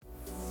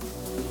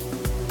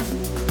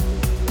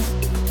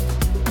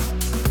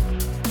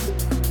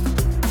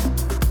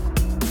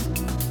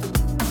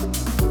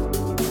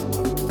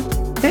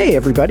Hey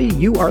everybody,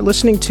 you are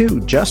listening to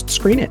Just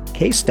Screen It,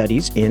 Case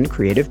Studies in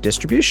Creative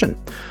Distribution.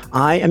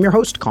 I am your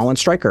host, Colin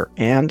Stryker,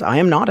 and I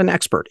am not an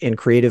expert in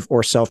creative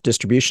or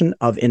self-distribution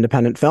of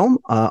independent film,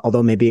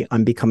 although maybe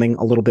I'm becoming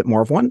a little bit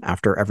more of one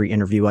after every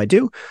interview I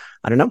do.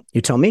 I don't know,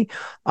 you tell me.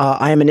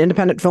 I am an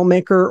independent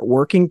filmmaker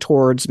working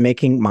towards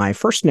making my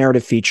first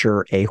narrative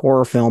feature a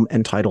horror film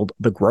entitled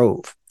The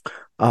Grove.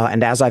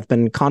 And as I've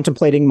been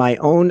contemplating my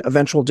own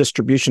eventual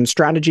distribution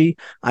strategy,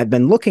 I've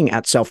been looking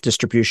at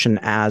self-distribution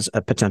as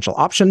a potential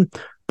option,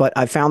 but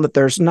I've found that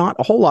there's not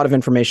a whole lot of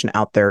information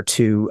out there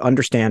to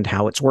understand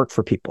how it's worked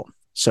for people.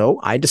 So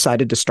I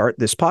decided to start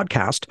this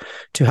podcast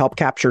to help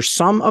capture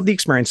some of the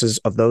experiences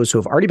of those who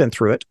have already been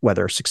through it,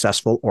 whether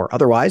successful or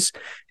otherwise,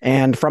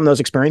 and from those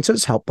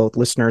experiences, help both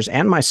listeners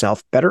and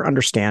myself better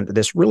understand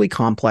this really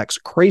complex,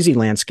 crazy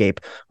landscape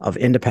of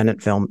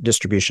independent film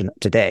distribution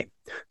today.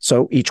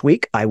 So each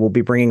week, I will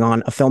be bringing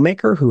on a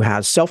filmmaker who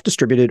has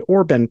self-distributed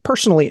or been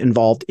personally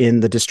involved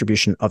in the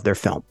distribution of their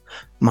film.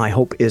 My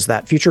hope is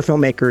that future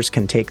filmmakers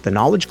can take the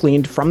knowledge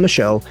gleaned from the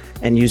show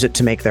and use it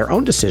to make their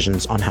own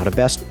decisions on how to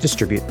best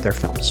distribute their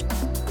films.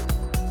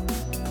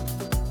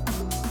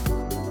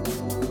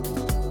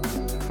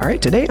 All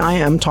right, today I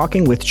am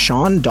talking with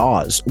Shawn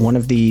Dawes, one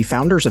of the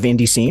founders of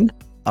Indie Scene,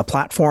 a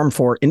platform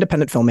for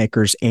independent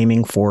filmmakers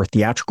aiming for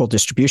theatrical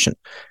distribution.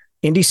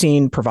 Indie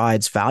Scene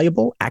provides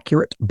valuable,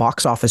 accurate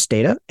box office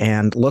data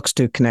and looks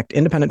to connect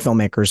independent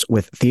filmmakers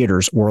with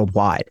theaters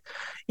worldwide.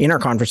 In our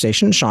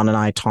conversation, Shawn and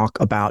I talk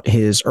about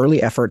his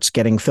early efforts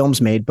getting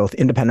films made both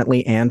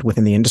independently and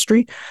within the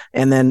industry,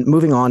 and then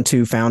moving on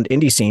to found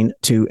Indie Scene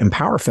to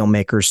empower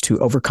filmmakers to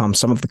overcome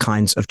some of the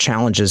kinds of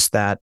challenges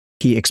that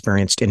he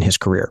experienced in his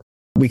career.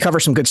 We cover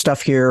some good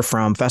stuff here,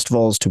 from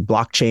festivals to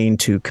blockchain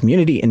to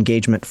community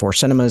engagement for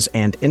cinemas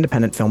and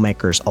independent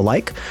filmmakers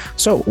alike.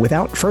 So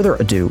without further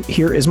ado,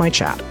 here is my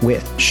chat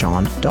with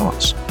Shawn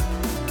Dawes.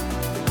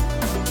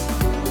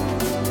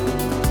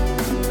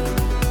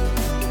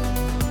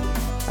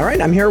 All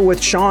right, I'm here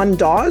with Shawn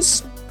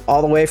Dawes,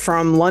 all the way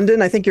from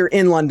London. I think you're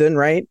in London,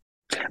 right?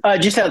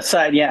 Just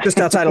outside, yeah. Just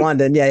outside of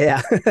London,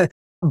 yeah.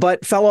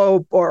 But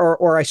fellow,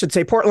 or I should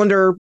say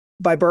Portlander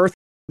by birth.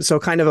 So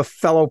kind of a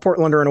fellow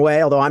Portlander in a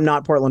way, although I'm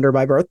not Portlander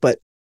by birth, but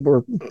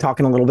we're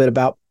talking a little bit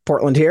about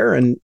Portland here.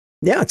 And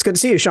yeah, it's good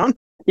to see you, Shawn.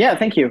 Yeah,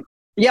 thank you.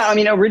 Yeah, I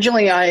mean,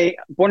 originally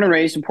born and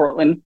raised in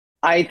Portland.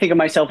 I think of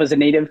myself as a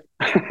native.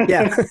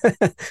 Yeah.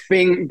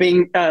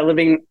 being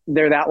living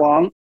there that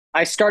long.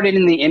 I started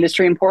in the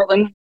industry in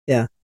Portland.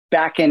 Yeah.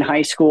 Back in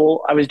high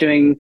school, I was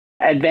doing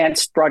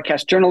advanced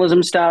broadcast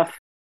journalism stuff.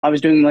 I was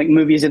doing like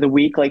movies of the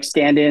week, like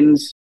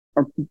stand-ins,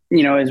 or,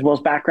 as well as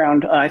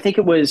background. I think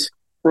it was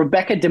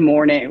Rebecca De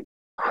Mornay,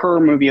 her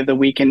movie of the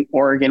week in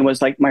Oregon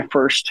was like my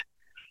first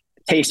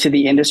taste of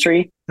the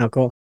industry. Oh,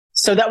 cool.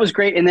 So that was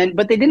great.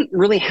 But they didn't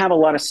really have a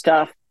lot of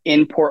stuff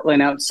in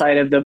Portland outside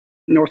of the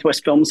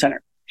Northwest Film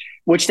Center,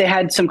 which they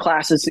had some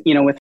classes,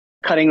 with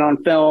cutting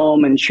on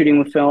film and shooting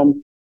with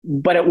film,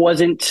 but it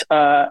wasn't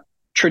a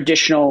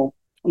traditional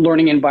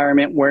learning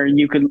environment where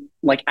you could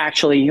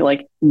actually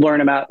learn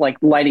about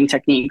lighting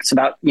techniques,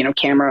 about,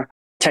 camera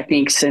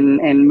techniques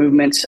and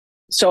movements.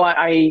 So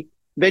I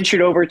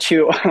ventured over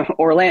to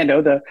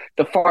Orlando,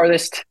 the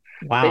farthest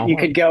that you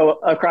could go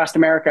across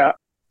America,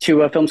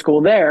 to a film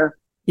school there.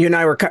 You and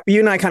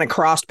I kind of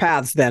crossed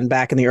paths then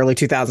back in the early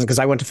 2000s, because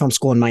I went to film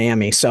school in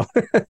Miami. So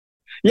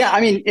yeah, I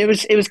mean, it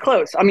was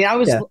close. I mean,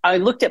 I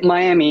looked at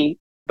Miami,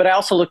 but I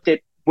also looked at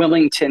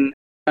Wilmington,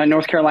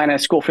 North Carolina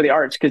School for the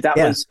Arts, because that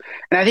was,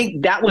 and I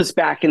think that was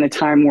back in the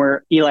time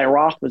where Eli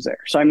Roth was there.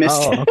 So I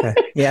missed. Oh, okay.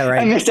 Yeah,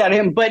 right. I missed out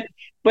him, but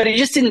it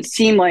just didn't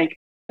seem like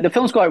the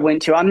film school I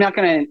went to. I'm not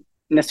going to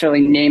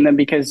necessarily name them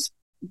because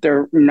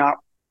they're not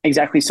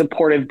exactly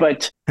supportive,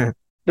 but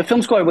the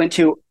film school I went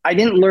to, I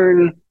didn't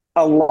learn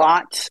a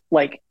lot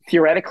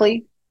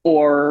theoretically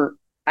or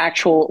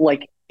actual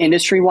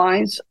industry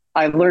wise.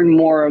 I learned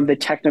more of the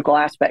technical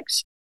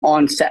aspects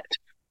on set,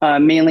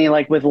 mainly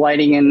with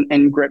lighting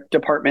and grip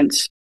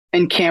departments,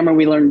 and camera.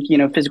 We learned,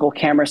 physical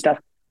camera stuff.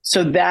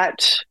 So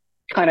that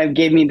kind of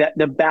gave me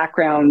the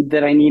background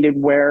that I needed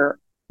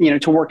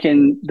to work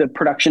in the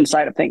production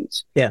side of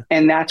things. Yeah.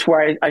 And that's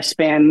where I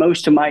span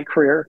most of my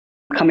career,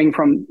 coming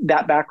from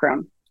that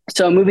background.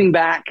 So moving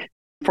back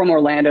from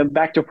Orlando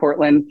back to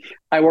Portland,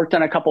 I worked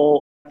on a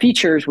couple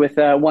features with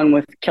one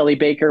with Kelly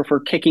Baker for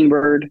Kicking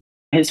Bird,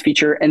 his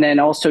feature, and then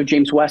also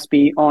James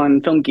Westby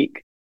on Film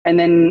Geek. And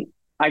then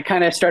I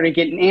kind of started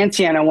getting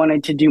antsy and I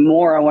wanted to do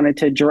more. I wanted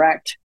to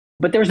direct,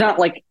 but there's not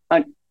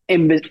an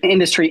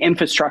industry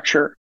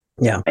infrastructure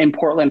in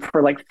Portland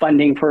for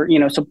funding for,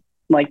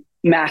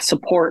 mass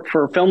support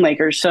for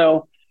filmmakers.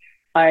 So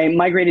I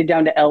migrated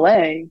down to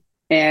LA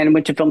and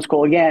went to film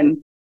school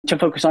again to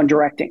focus on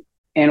directing,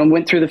 and I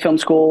went through the film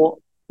school.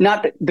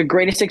 Not the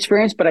greatest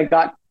experience, but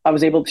I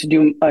was able to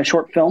do a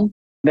short film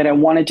that I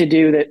wanted to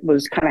do that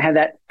was kind of had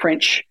that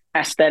French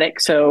aesthetic.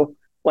 So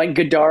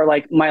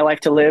Godard, My Life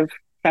to Live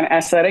kind of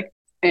aesthetic,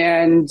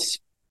 and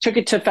took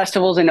it to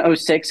festivals in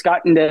 2006,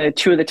 got into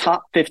 2 of the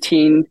top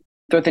 15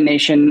 throughout the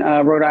nation,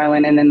 Rhode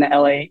Island, and then the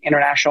LA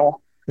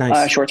International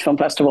Shorts Film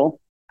Festival.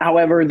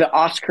 However, the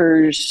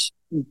Oscars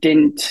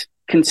didn't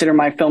consider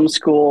my film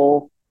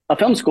school a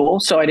film school,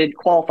 so I didn't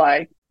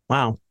qualify.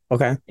 Wow.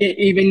 Okay.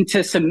 Even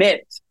to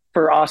submit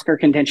for Oscar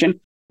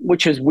contention,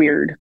 which is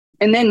weird.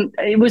 And then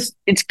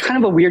it's kind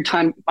of a weird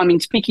time. I mean,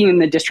 speaking in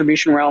the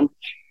distribution realm,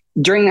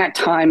 during that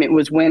time, it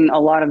was when a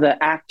lot of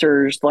the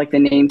actors, like the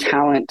name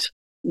talent,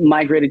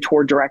 migrated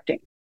toward directing.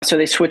 So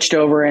they switched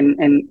over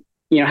and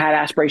had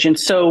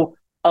aspirations. So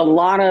a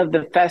lot of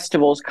the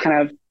festivals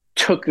kind of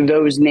took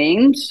those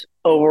names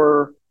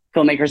over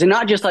filmmakers, and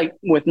not just like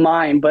with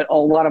mine, but a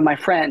lot of my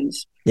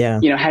friends,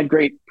 had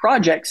great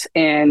projects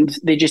and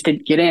they just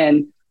didn't get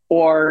in.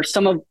 Or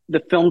some of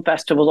the film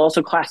festivals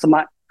also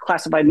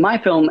classified my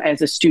film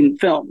as a student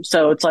film.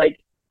 So it's like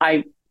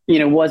I,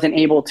 wasn't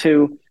able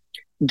to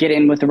get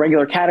in with the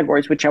regular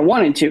categories, which I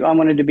wanted to. I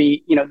wanted to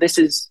be, this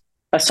is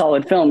a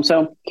solid film.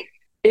 So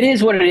it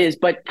is what it is.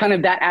 But kind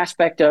of that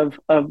aspect of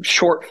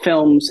short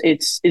films,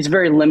 it's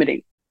very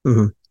limiting.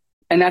 Mm-hmm.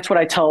 And that's what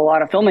I tell a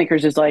lot of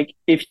filmmakers is like,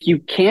 if you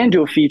can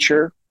do a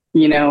feature,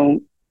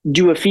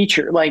 do a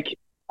feature. Like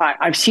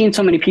I've seen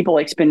so many people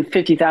like spend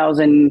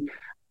 50,000.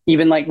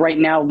 Even like right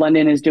now,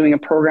 London is doing a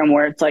program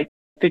where it's like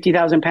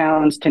 50,000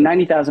 pounds to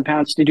 90,000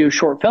 pounds to do a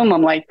short film.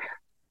 I'm like,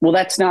 well,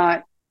 that's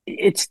not,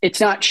 it's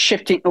not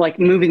shifting, like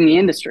moving the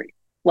industry.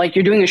 Like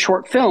you're doing a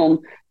short film,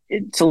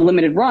 it's a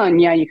limited run.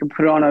 Yeah, you can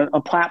put it on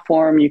a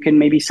platform. You can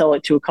maybe sell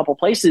it to a couple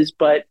places,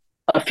 but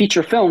a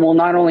feature film will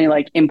not only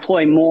like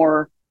employ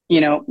more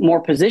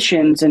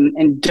positions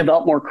and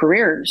develop more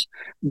careers,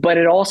 but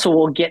it also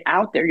will get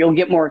out there. You'll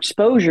get more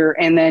exposure.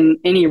 And then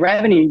any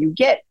revenue you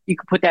get, you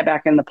can put that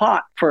back in the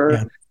pot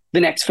for the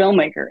next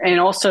filmmaker.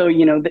 And also,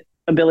 the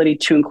ability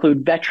to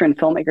include veteran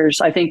filmmakers.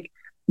 I think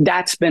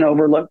that's been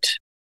overlooked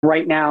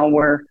right now,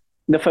 where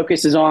the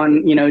focus is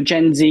on,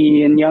 Gen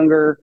Z and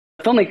younger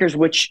filmmakers,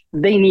 which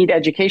they need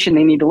education,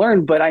 they need to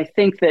learn. But I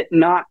think that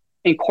not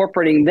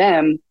incorporating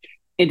them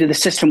into the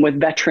system with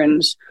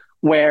veterans,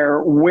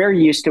 where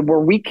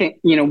we can,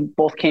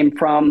 both came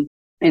from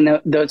in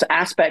those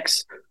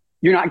aspects,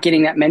 you're not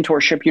getting that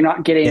mentorship. You're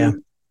not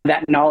getting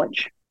that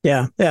knowledge.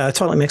 Yeah. Yeah. That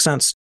totally makes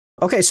sense.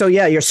 Okay. So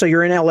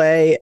you're in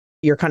LA,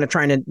 you're kind of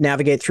trying to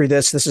navigate through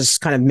this. This is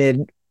kind of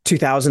mid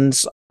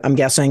 2000s, I'm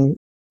guessing.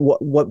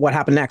 What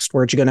happened next?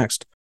 Where'd you go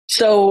next?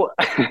 So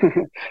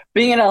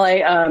being in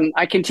LA,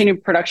 I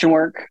continued production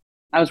work.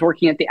 I was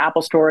working at the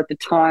Apple Store at the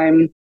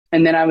time.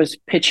 And then I was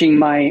pitching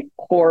my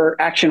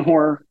action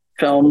horror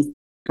film,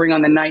 Bring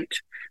on the Night,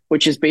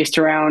 which is based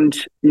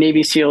around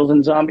Navy SEALs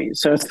and zombies.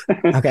 So it's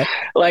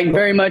like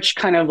very much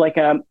kind of like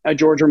a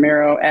George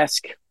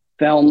Romero-esque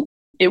film.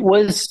 It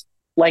was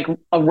like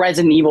a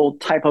Resident Evil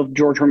type of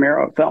George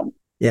Romero film.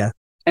 Yeah.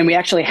 And we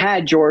actually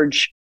had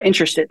George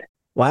interested.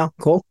 Wow.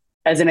 Cool.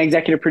 As an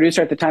executive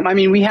producer at the time. I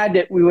mean, we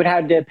would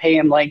have to pay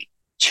him like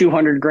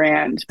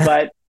 $200,000,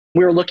 but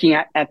we were looking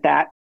at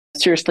that.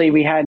 Seriously,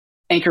 we had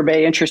Anchor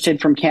Bay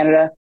interested from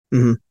Canada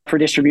for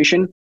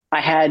distribution.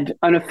 I had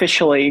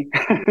unofficially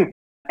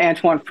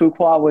Antoine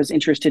Fuqua was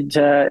interested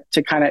to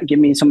kind of give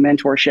me some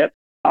mentorship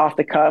off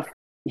the cuff.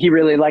 He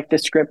really liked the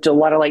script. A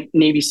lot of like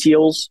Navy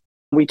SEALs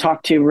we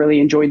talked to really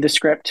enjoyed the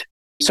script.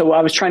 So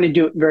I was trying to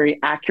do it very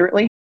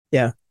accurately.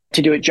 Yeah.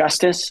 To do it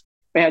justice.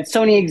 We had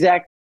Sony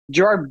exec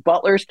Gerard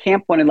Butler's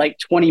camp wanted like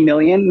 20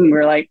 million. And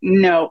we're like,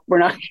 no, we're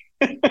not,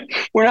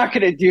 we're not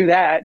going to do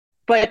that.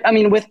 But I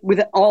mean,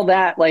 with all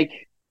that,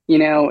 like,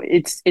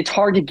 it's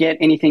hard to get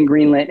anything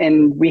greenlit.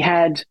 And we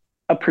had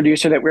a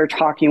producer that we were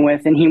talking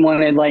with, and he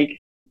wanted like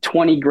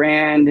 20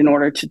 grand in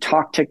order to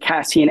talk to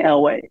Cassian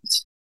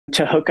Elways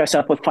to hook us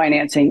up with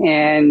financing.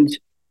 And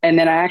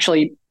then I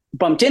actually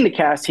bumped into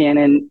Cassian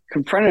and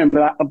confronted him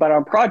about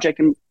our project,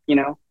 and,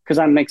 because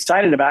I'm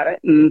excited about it.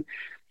 And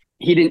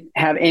he didn't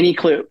have any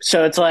clue.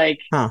 So it's like,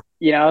 I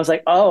was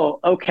like, oh,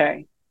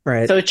 okay.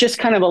 Right. So it's just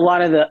kind of a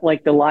lot of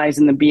the lies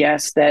and the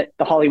BS that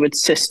the Hollywood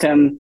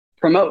system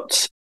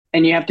promotes,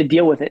 and you have to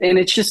deal with it. And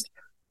it's just,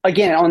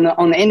 again,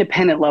 on the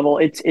independent level,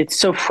 it's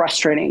so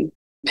frustrating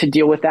to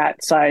deal with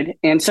that side.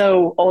 And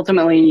so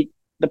ultimately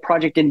the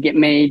project didn't get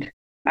made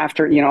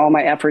after, all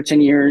my efforts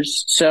and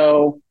years.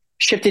 So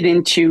shifted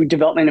into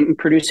development and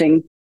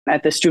producing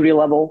at the studio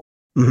level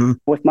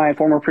with my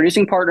former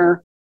producing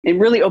partner. It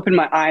really opened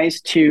my eyes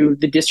to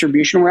the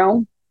distribution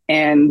realm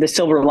and the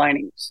silver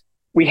linings.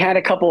 We had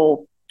a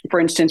couple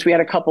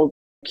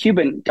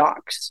Cuban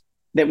docs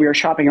that we were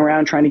shopping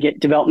around trying to get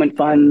development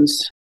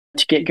funds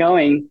to get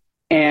going.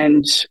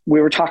 And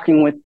we were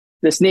talking with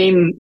this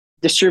name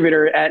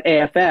distributor at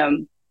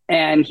AFM,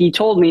 and he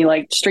told me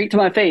like straight to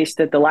my face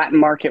that the Latin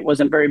market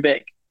wasn't very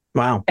big.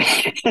 Wow.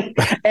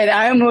 And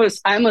I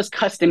almost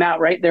cussed him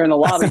out right there in the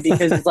lobby,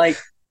 because it's like,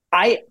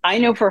 I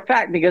know for a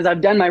fact, because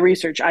I've done my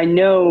research, I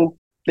know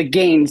the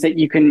gains that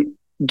you can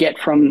get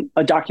from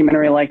a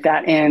documentary like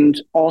that.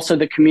 And also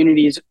the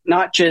communities,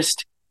 not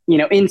just,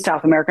 in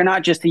South America,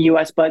 not just the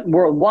US, but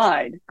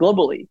worldwide,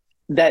 globally,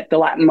 that the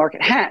Latin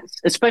market has,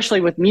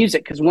 especially with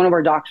music. Because one of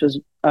our docs was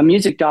a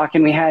music doc,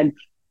 and we had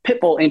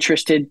Pitbull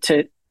interested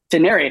to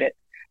narrate it.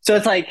 So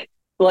it's like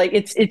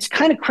it's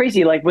kind of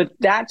crazy, like with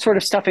that sort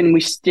of stuff. And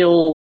we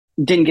still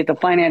didn't get the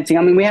financing.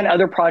 I mean, we had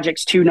other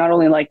projects too, not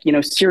only like,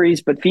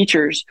 series, but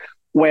features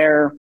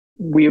where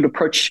we would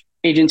approach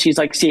agencies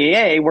like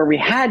CAA where we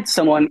had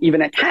someone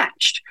even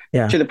attached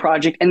to the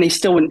project and they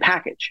still wouldn't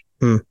package.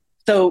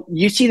 So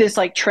you see this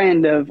like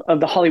trend of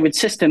the Hollywood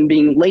system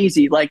being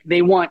lazy. Like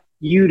they want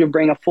you to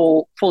bring a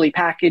fully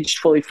packaged,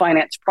 fully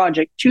financed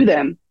project to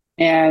them.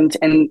 And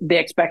they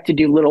expect to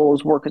do little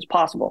as work as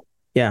possible.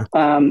 Yeah.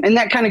 And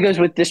that kind of goes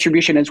with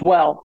distribution as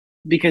well,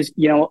 because,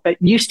 it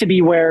used to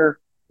be where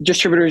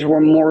distributors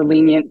were more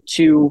lenient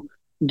to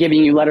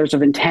giving you letters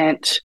of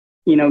intent,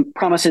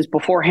 promises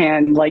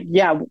beforehand, like,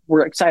 yeah,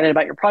 we're excited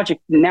about your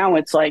project. Now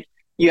it's like,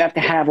 you have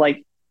to have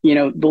like,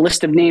 the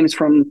list of names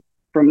from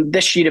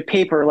this sheet of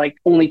paper, like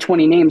only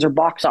 20 names are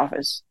box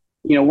office,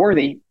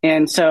 worthy.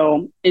 And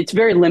so it's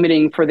very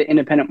limiting for the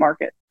independent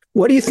market.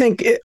 What do you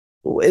think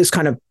is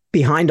kind of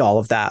behind all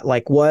of that?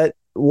 Like what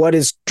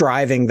is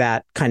driving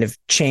that kind of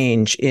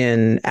change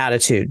in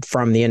attitude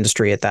from the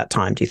industry at that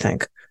time, do you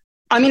think?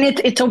 I mean,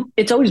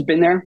 it's always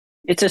been there.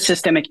 It's a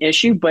systemic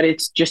issue, but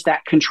it's just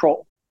that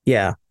control.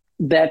 Yeah.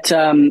 That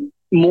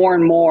more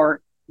and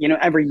more,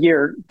 every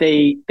year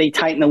they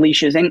tighten the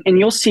leashes, and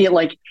you'll see it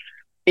like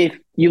if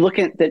you look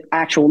at the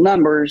actual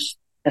numbers,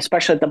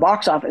 especially at the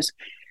box office,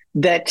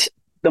 that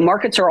the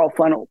markets are all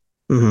funneled.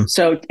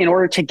 So in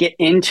order to get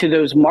into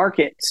those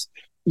markets,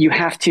 you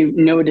have to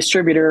know a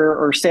distributor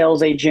or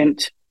sales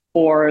agent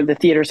or the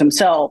theaters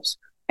themselves.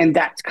 And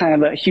that's kind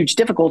of a huge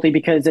difficulty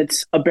because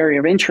it's a barrier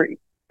of entry,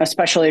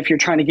 especially if you're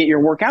trying to get your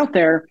work out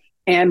there.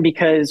 And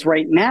because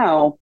right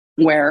now,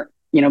 where,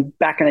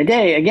 back in the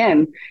day,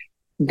 again,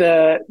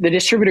 the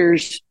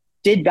distributors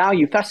did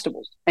value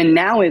festivals. And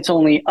now it's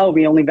only,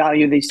 we only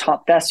value these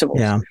top festivals.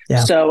 Yeah.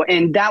 So,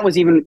 and that was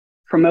even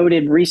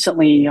promoted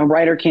recently. A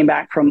writer came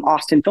back from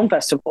Austin Film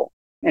Festival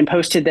and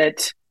posted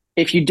that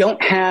if you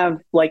don't have,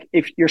 like,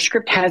 if your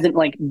script hasn't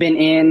like been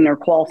in or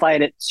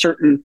qualified at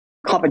certain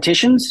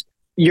competitions,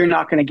 you're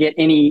not going to get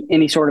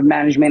any sort of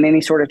management,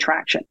 any sort of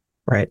traction.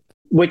 Right.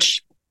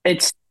 Which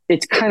it's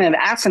kind of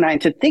asinine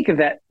to think of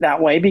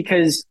that way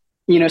because,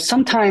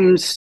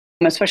 sometimes,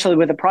 especially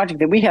with a project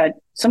that we had,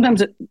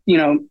 sometimes,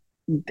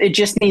 it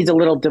just needs a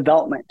little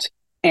development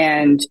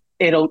and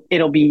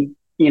it'll be,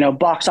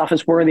 box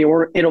office worthy,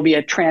 or it'll be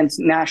a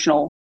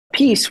transnational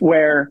piece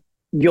where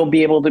you'll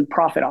be able to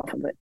profit off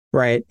of it.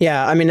 Right.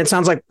 Yeah. I mean, it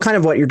sounds like kind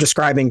of what you're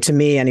describing to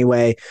me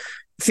anyway,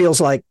 feels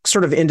like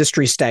sort of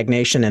industry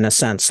stagnation in a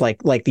sense,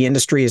 like the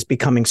industry is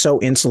becoming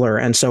so insular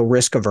and so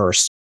risk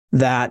averse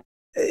that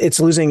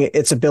it's losing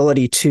its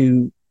ability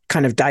to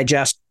kind of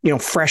digest,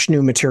 fresh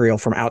new material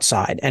from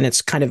outside. And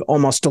it's kind of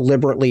almost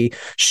deliberately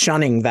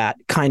shunning that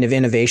kind of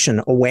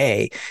innovation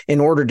away in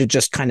order to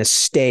just kind of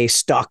stay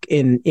stuck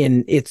in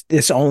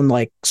its own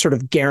like sort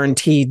of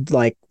guaranteed,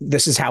 like,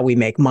 this is how we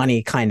make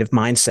money kind of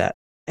mindset.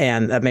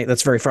 And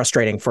that's very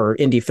frustrating for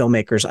indie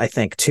filmmakers, I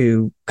think,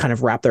 to kind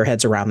of wrap their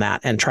heads around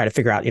that and try to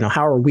figure out,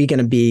 how are we going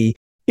to be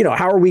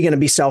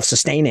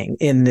self-sustaining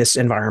in this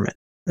environment?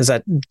 Does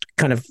that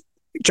kind of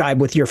jibe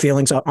with your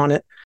feelings on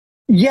it?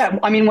 Yeah,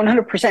 I mean,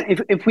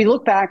 100%. If we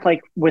look back,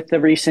 like with the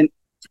recent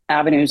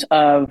avenues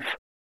of,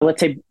 let's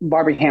say,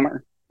 Barbenheimer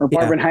or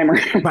Barbenheimer.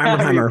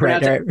 Barbenheimer,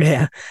 right.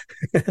 Yeah.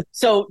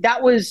 So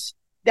that was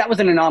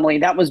an anomaly.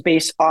 That was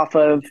based off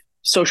of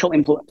social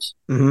influence.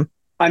 Mm-hmm.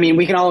 I mean,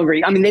 we can all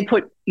agree. I mean, they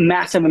put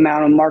massive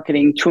amount of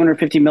marketing,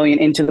 $250 million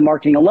into the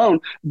marketing alone,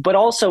 but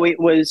also it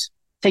was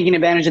taking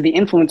advantage of the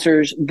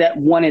influencers that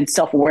wanted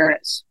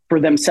self-awareness for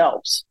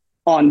themselves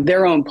on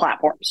their own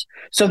platforms.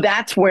 So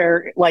that's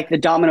where like the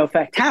domino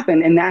effect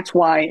happened. And that's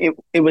why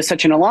it was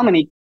such an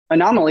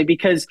anomaly,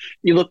 because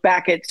you look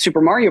back at Super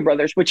Mario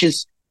Brothers, which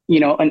is,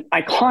 an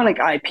iconic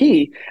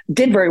IP,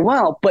 did very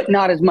well, but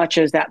not as much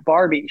as that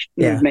Barbie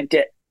movement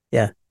did.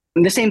 Yeah.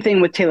 And the same thing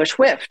with Taylor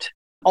Swift.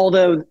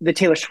 Although the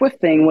Taylor Swift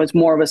thing was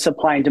more of a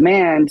supply and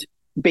demand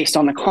based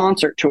on the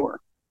concert tour.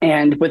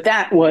 And with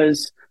that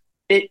was,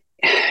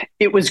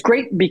 it was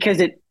great because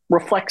it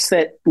reflects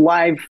that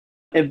live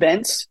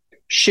events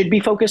should be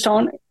focused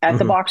on at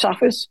the box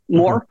office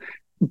more,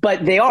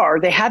 but they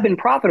have been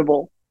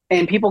profitable,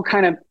 and people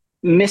kind of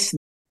miss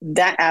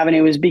that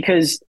avenue is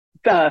because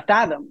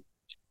Fathom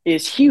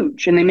is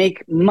huge and they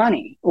make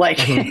money. Like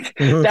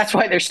that's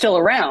why they're still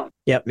around.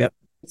 Yep.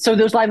 So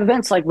those live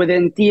events, like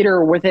within theater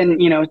or within,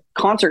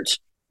 concerts,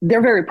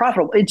 they're very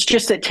profitable. It's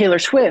just that Taylor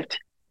Swift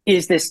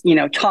is this,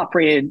 top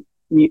rated,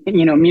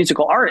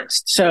 musical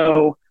artist.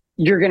 So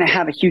you're going to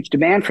have a huge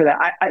demand for that.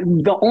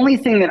 The only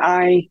thing that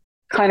I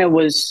kind of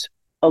was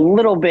a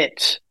little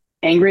bit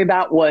angry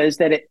about was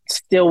that it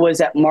still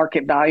was at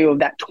market value of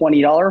that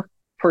 $20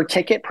 per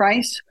ticket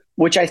price,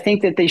 which I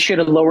think that they should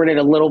have lowered it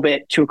a little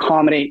bit to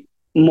accommodate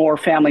more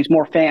families,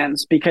 more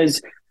fans,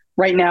 because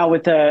right now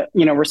with the,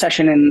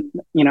 recession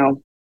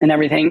and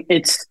everything,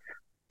 it's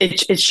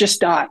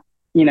just not,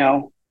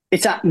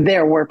 it's not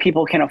there where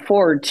people can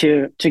afford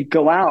to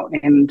go out.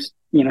 And,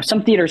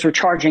 some theaters are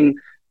charging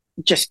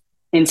just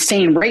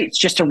insane rates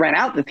just to rent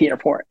out the theater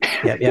for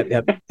it.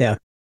 Yep. Yeah.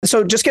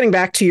 So just getting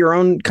back to your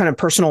own kind of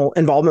personal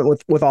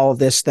involvement with all of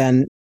this,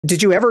 then,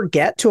 did you ever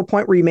get to a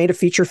point where you made a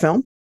feature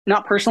film?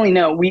 Not personally,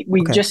 no. We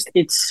Okay. just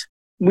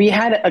we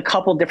had a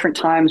couple different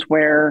times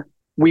where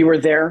we were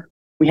there.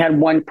 We had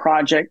one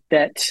project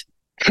that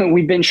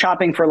we've been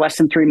shopping for less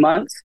than 3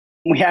 months.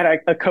 We had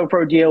a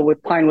co-pro deal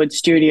with Pinewood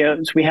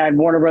Studios. We had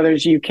Warner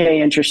Brothers UK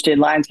interested,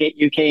 Lionsgate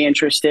UK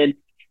interested,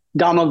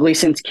 Domhnall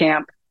Gleeson's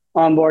camp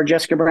on board,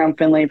 Jessica Brown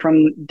Finlay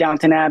from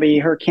Downton Abbey,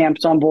 her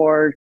camp's on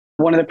board.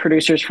 One of the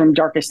producers from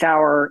Darkest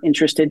Hour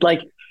interested.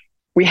 Like,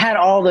 we had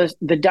all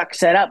the ducks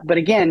set up, but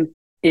again,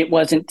 it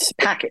wasn't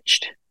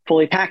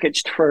fully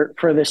packaged for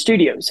the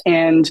studios.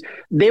 And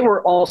they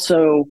were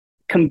also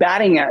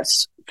combating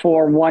us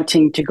for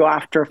wanting to go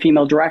after a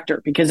female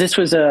director, because this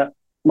was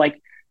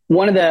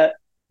one of the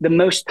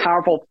most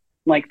powerful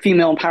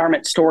female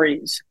empowerment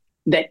stories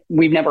that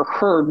we've never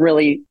heard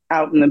really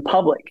out in the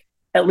public,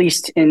 at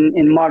least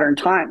in modern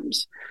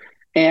times.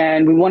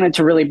 And we wanted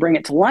to really bring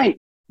it to light.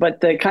 But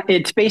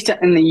it's based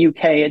in the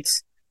UK.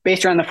 It's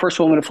based around the first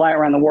woman to fly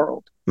around the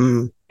world.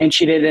 Mm. And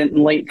she did it in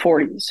the late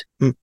 40s.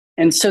 Mm.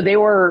 And so they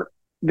were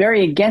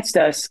very against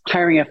us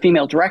hiring a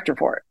female director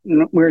for it.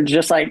 And we were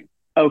just like,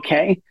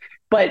 okay.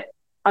 But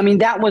I mean,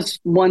 that was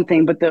one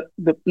thing. But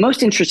the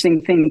most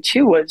interesting thing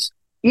too was,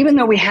 even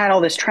though we had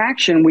all this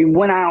traction, we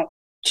went out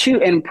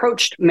to and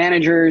approached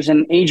managers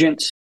and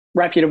agents,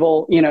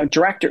 reputable,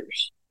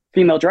 directors,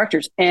 female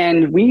directors.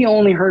 And we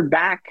only heard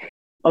back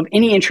of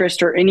any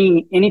interest or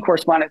any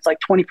correspondence,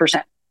 20%.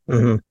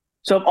 Mm-hmm.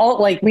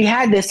 So we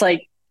had this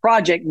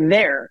project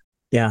there.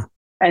 Yeah.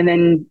 And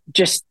then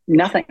just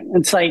nothing.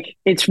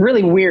 It's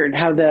really weird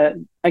how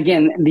the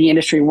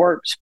industry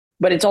works,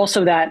 but it's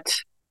also that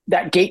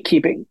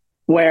gatekeeping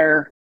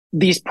where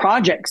these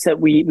projects that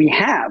we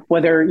have,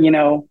 whether,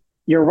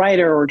 you're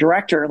writer or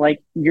director,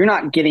 you're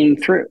not getting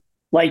through.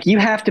 You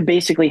have to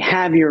basically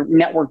have your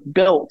network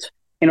built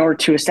in order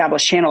to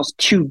establish channels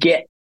to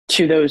get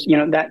to those,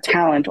 that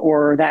talent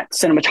or that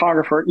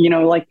cinematographer,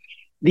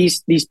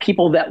 these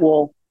people that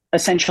will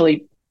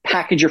essentially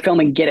package your film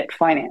and get it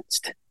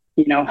financed,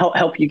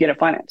 help you get it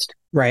financed.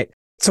 Right.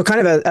 So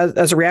kind of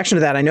as a reaction to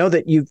that, I know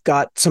that you've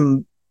got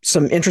some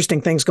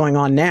interesting things going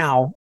on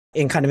now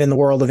in the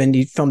world of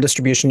indie film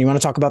distribution. You want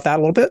to talk about that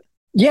a little bit?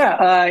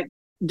 Yeah.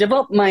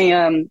 Developed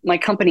my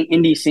company,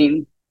 Indie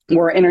Scene.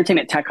 We're an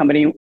entertainment tech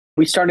company.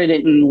 We started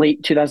it in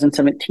late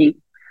 2017.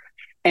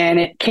 And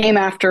it came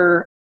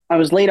after I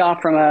was laid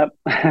off from a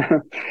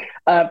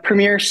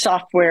premier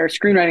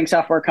screenwriting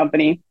software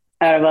company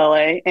out of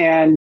LA,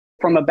 and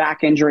from a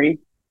back injury.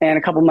 And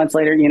a couple months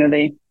later,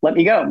 they let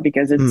me go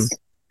because it's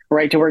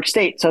right to work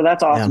state. So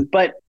that's awesome. Yeah.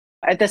 But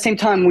at the same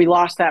time, we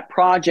lost that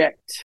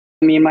project.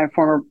 Me and my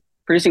former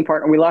producing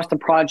partner, we lost the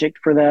project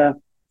for the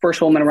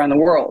first woman around the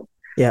world.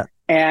 Yeah.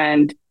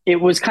 And it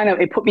was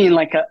it put me in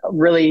a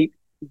really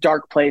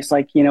dark place,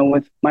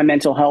 with my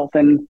mental health.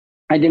 And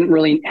I didn't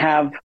really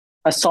have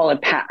a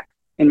solid path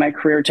in my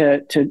career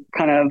to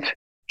kind of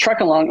truck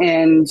along.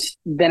 And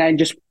then I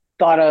just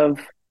thought of,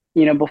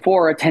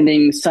 before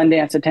attending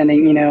Sundance,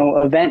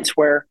 events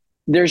where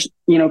there's,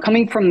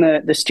 coming from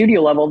the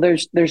studio level,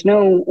 there's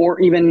no, or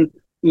even,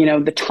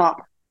 the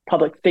top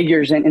public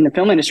figures in the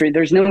film industry,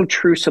 there's no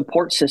true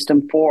support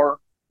system for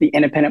the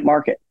independent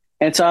market.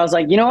 And so I was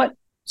like, you know what?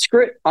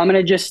 Screw it. I'm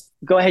going to just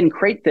go ahead and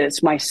create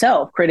this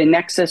myself, create a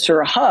nexus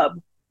or a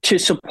hub to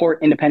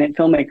support independent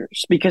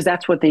filmmakers, because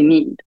that's what they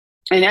need.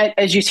 And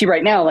as you see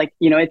right now,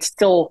 it's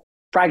still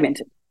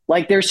fragmented.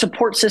 There's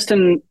support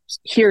systems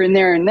here and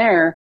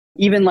there,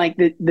 even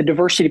the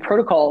diversity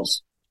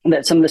protocols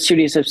that some of the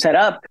studios have set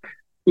up,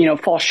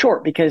 fall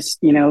short because,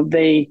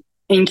 they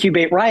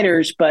incubate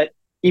writers, but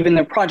even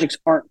their projects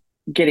aren't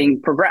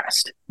getting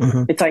progressed.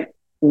 Mm-hmm. It's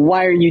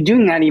why are you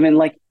doing that? Even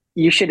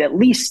you should at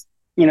least,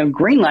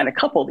 greenlight a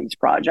couple of these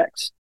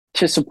projects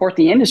to support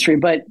the industry,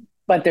 but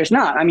there's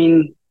not. I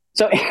mean,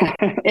 so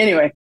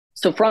anyway,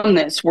 so from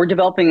this, we're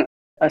developing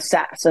a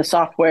SaaS, a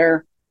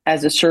software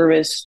as a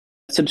service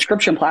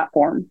subscription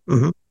platform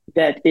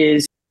that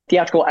is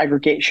theatrical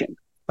aggregation.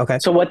 Okay.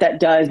 So what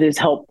that does is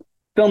help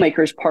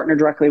filmmakers partner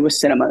directly with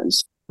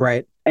cinemas,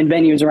 right, and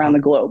venues around the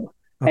globe.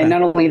 Okay. And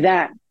not only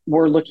that,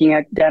 we're looking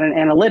at data and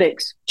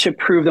analytics to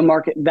prove the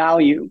market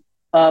value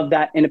of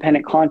that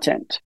independent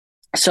content.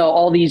 So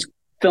all these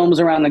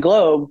films around the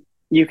globe,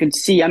 you can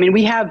see, I mean,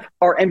 we have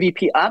our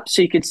MVP up,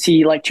 so you could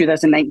see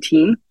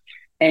 2019,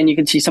 and you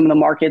can see some of the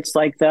markets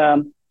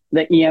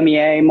the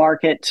EMEA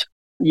market,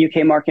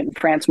 UK market, and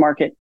France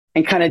market,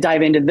 and kind of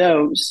dive into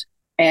those.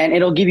 And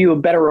it'll give you a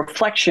better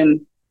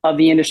reflection of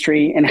the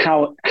industry and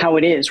how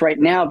it is right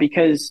now,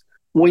 because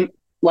when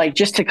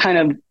just to kind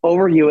of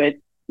overview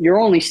it, you're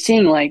only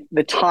seeing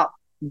the top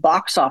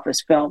box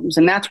office films,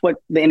 and that's what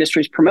the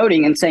industry is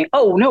promoting and saying,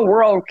 oh no,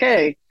 we're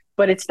okay,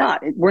 but it's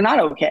not. We're not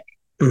okay.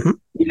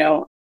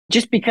 Mm-hmm.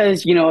 Just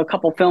because a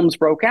couple films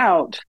broke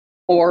out,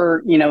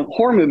 or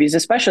horror movies,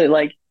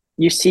 especially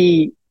you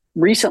see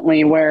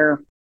recently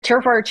where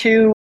Terrifier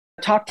 2,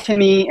 Talk to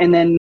Me, and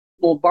then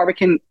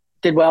Barbican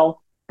did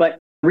well, but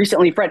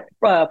recently Five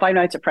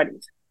Nights at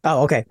Freddy's.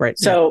 Oh, okay, right.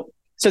 So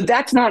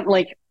that's not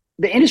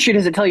the industry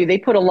doesn't tell you they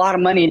put a lot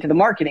of money into the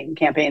marketing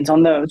campaigns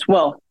on those.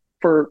 Well,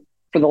 for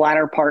the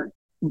latter part,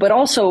 but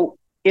also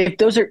if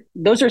those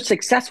are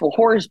successful,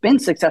 horror's been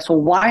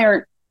successful, why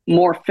aren't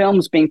more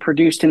films being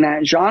produced in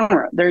that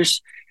genre?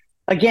 There's,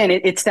 again,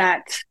 it's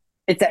that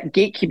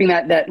gatekeeping,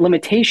 that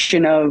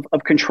limitation of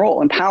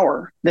control and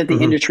power that the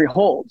industry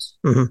holds.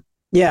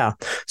 Yeah.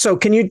 So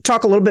can you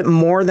talk a little bit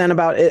more then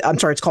about it? I'm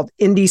sorry, it's called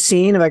Indie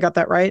Scene. Have I got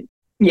that right?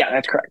 Yeah,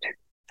 that's correct.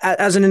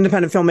 As an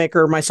independent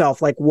filmmaker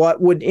myself, like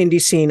what would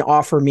Indie Scene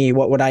offer me?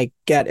 What would I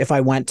get if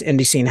I went to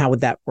Indie Scene? How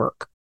would that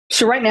work?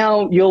 So right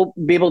now you'll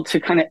be able to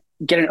kind of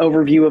get an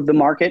overview of the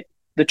market,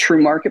 the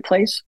true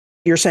marketplace.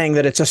 You're saying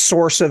that it's a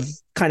source of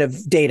kind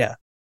of data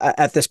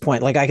at this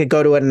point. Like I could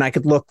go to it and I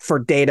could look for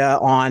data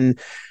on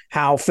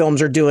how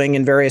films are doing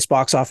in various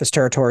box office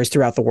territories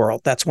throughout the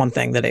world. That's one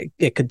thing that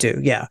it could do.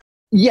 Yeah.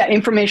 Yeah.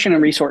 Information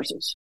and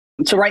resources.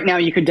 So right now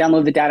you could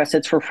download the data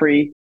sets for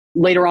free.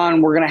 Later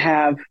on, we're going to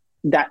have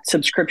that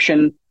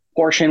subscription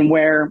portion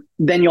where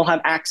then you'll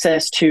have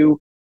access to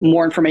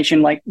more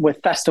information, like with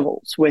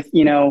festivals, with,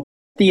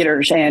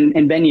 theaters and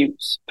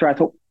venues throughout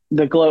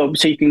the globe.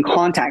 So you can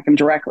contact them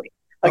directly.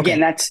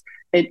 Again,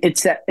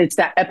 it's that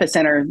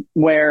epicenter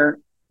where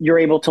you're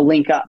able to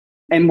link up.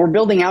 And we're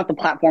building out the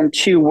platform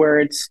too, where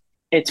it's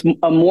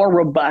a more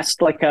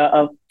robust, like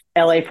a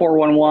LA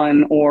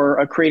 411 or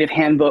a creative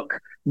handbook,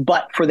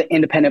 but for the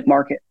independent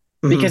market.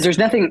 Because there's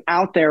nothing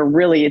out there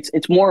really.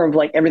 It's more of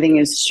like everything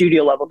is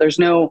studio level. There's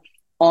no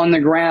on the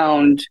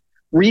ground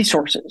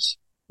resources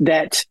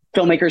that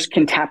filmmakers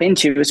can tap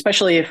into,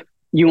 especially if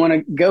you want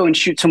to go and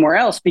shoot somewhere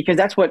else, because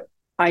that's what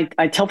I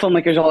tell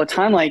filmmakers all the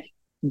time. Like,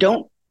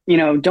 don't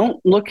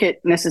look at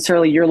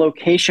necessarily your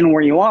location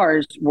where you are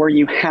is where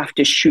you have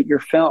to shoot your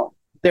film.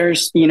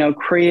 There's,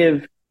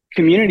 creative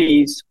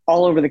communities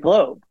all over the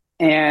globe,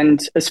 and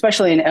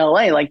especially in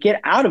LA, like get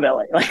out of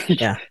LA, like,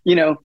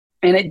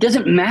 and it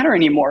doesn't matter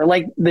anymore.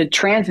 Like the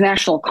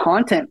transnational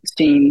content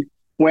scene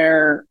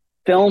where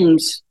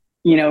films,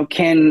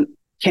 can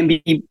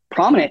be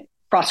prominent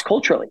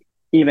cross-culturally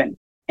even.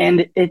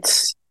 And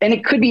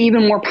it could be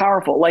even more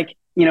powerful. Like,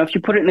 if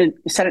you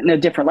set it in a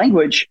different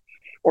language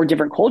or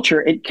different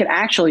culture, it could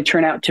actually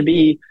turn out to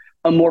be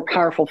a more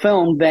powerful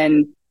film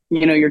than,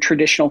 your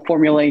traditional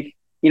formulaic,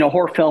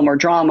 horror film or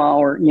drama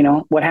or,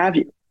 what have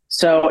you.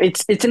 So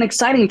it's an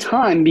exciting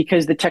time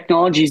because the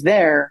technology's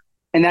there.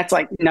 And that's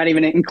like not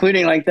even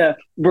including like the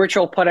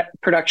virtual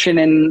production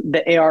and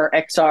the AR,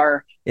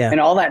 XR and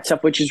all that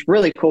stuff, which is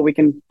really cool. We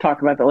can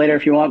talk about that later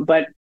if you want.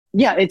 But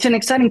yeah, it's an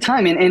exciting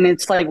time. And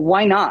it's like,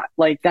 why not?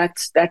 Like,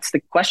 that's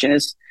the question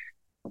is,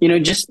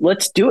 just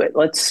let's do it.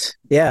 Let's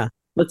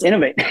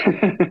innovate.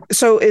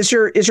 So is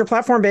your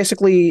platform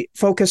basically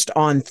focused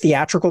on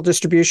theatrical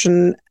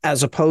distribution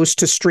as opposed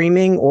to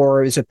streaming,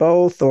 or is it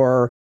both?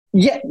 Or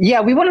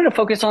yeah, we wanted to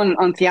focus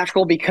on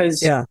theatrical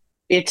because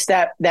it's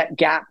that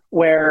gap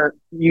where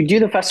you do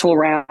the festival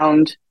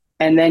round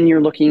and then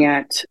you're looking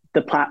at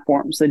the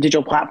platforms, the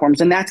digital platforms.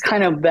 And that's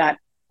kind of that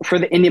for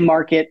the Indian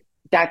market.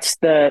 That's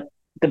the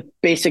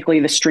basically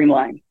the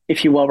streamline,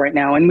 if you will, right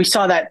now. And we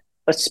saw that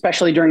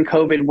especially during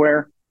COVID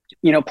where,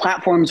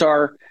 platforms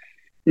are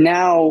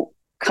now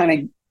kind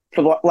of,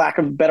 for lack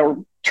of a better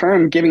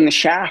term, giving the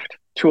shaft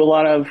to a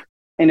lot of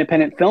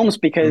independent films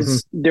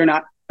because they're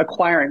not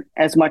acquiring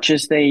as much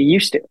as they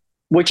used to,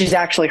 which is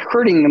actually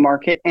hurting the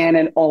market. And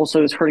it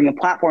also is hurting the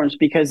platforms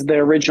because the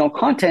original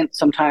content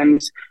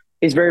sometimes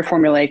is very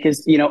formulaic,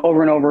 is,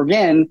 over and over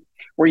again,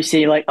 where you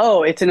see like,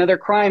 oh, it's another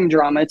crime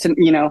drama.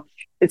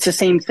 It's the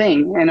same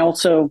thing. And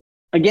also,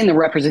 again, the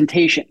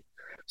representation.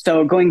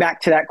 So going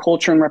back to that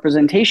culture and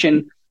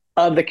representation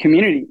of the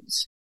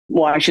communities,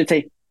 well, I should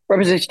say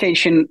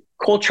representation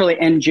culturally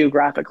and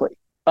geographically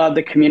of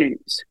the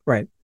communities.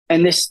 Right.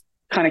 And this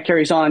kind of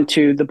carries on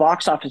to the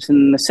box office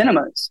and the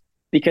cinemas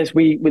because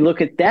we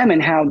look at them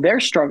and how they're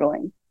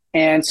struggling.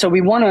 And so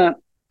we want to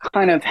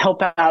kind of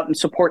help out and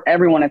support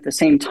everyone at the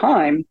same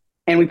time.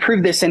 And we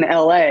proved this in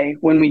LA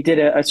when we did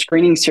a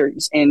screening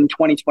series in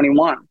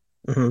 2021.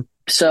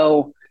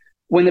 So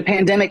when the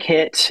pandemic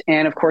hit,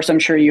 and of course, I'm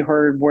sure you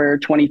heard where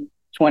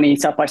 2020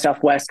 South by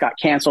Southwest got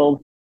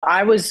canceled.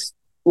 I was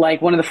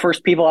like one of the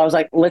first people. I was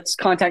like, let's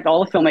contact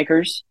all the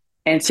filmmakers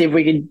and see if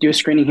we could do a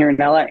screening here in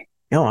LA.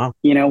 Oh, wow.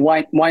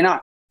 Why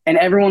not? And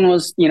everyone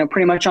was,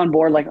 pretty much on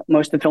board. Like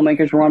most of the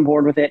filmmakers were on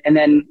board with it. And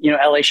then,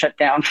 LA shut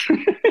down.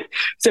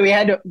 So we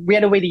had to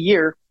wait a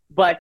year.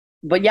 But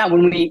yeah,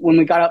 when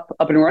we got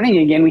up and running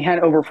again, we had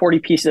over 40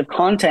 pieces of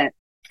content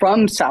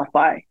from South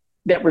by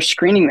that were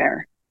screening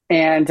there.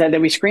 And that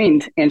we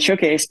screened and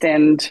showcased.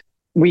 And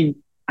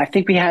I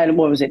think we had,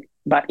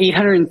 about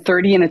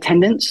 830 in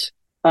attendance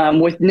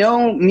with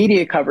no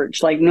media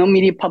coverage, like no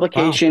media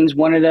publications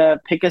wanted to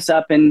pick us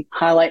up and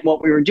highlight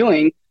what we were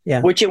doing,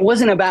 which it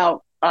wasn't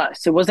about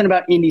us. It wasn't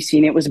about Indie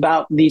Scene. It was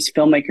about these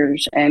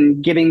filmmakers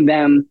and giving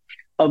them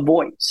a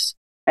voice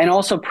and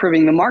also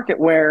proving the market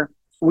where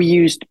we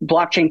used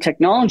blockchain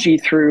technology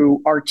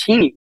through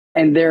Artini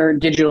and their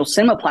digital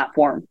cinema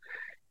platform.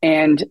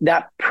 And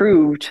that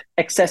proved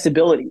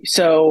accessibility.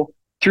 So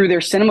through their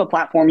cinema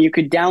platform, you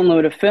could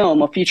download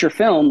a feature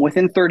film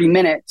within 30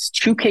 minutes,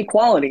 2K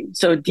quality,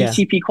 so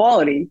DCP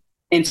quality,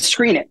 and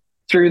screen it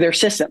through their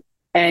system.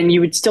 and you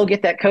would still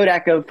get that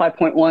codec of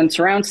 5.1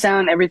 surround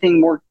sound.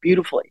 Everything worked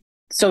beautifully.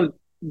 So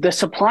the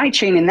supply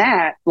chain in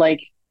that, like,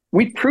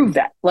 we proved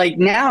that. Like,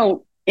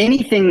 now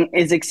anything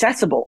is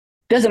accessible.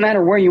 Doesn't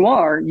matter where you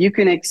are. You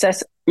can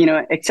access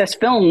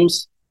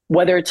films,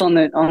 whether it's on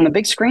the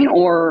big screen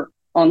or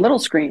on little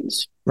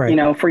screens,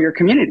 right. For your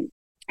community.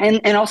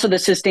 And also the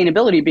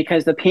sustainability,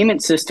 because the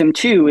payment system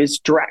too is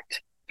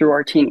direct through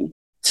Artini.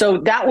 So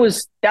that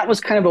was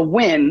kind of a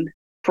win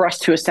for us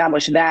to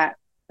establish that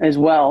as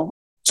well.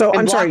 So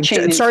I'm sorry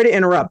to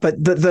interrupt,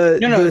 but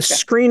the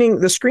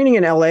screening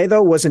in LA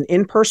though was an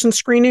in-person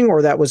screening,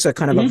 or that was a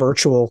kind of a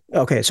virtual.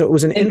 Okay, so it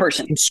was an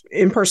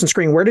in-person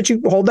screening. Where did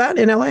you hold that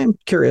in LA? I'm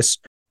curious.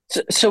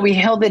 So we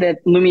held it at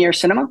Lumiere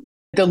Cinema,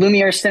 the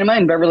Lumiere Cinema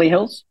in Beverly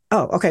Hills.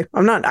 Oh, okay.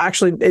 I'm not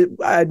actually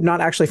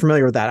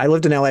familiar with that. I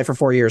lived in LA for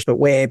 4 years, but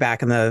way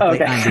back in the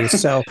late 90s.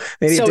 So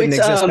maybe it didn't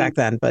exist back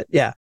then, but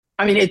yeah.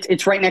 I mean,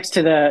 it's right next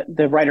to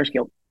the Writers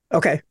Guild.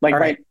 Okay.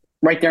 Like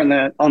right there on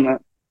the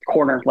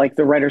corner, like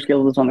the Writers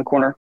Guild is on the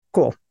corner.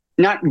 Cool.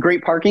 Not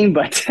great parking,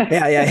 but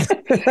yeah.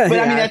 But I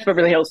mean, that's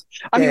Beverly Hills.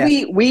 I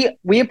mean,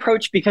 we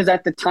approached, because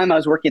at the time I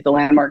was working at the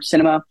Landmark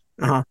Cinema.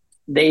 Uh-huh.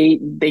 They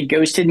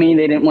ghosted me.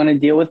 They didn't want to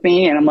deal with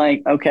me, and I'm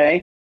like,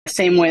 okay.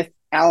 Same with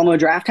Alamo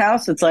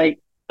Drafthouse. It's like,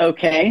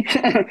 okay.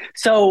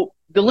 So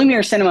the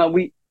Lumiere Cinema,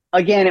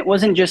 it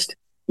wasn't just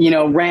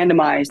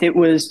randomized. It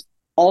was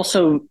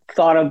also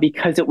thought of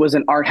because it was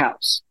an art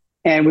house.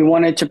 And we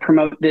wanted to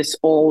promote this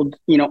old,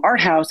 art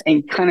house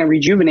and kind of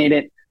rejuvenate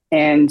it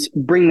and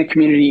bring the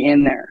community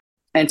in there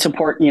and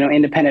support,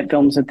 independent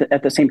films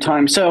at the same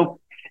time. So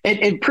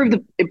it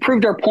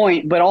proved our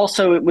point, but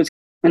also it was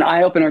an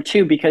eye opener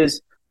too,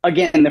 because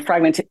again, the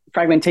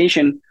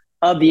fragmentation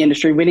of the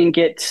industry, we didn't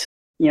get,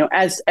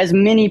 as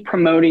many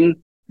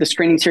promoting the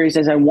screening series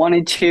as I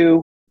wanted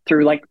to,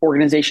 through like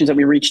organizations that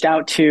we reached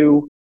out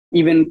to.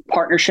 Even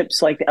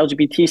partnerships like the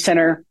LGBT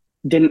Center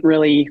didn't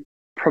really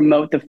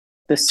promote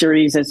the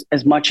series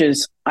as much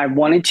as I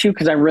wanted to,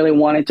 because I really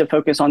wanted to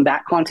focus on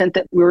that content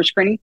that we were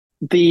screening.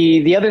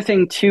 The other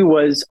thing too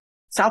was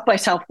South by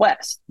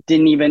Southwest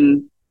didn't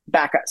even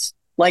back us.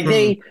 Like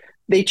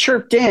they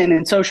chirped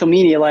in social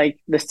media like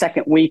the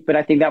second week, but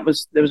I think that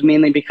was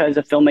mainly because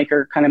a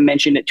filmmaker kind of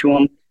mentioned it to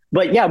them.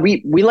 But yeah,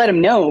 we let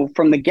them know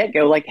from the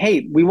get-go, like,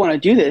 hey, we want to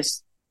do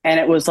this. And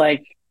it was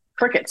like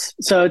crickets.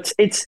 So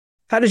it's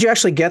How did you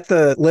actually get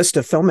the list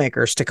of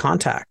filmmakers to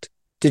contact?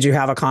 Did you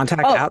have a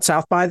contact out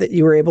South by that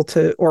you were able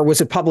to, or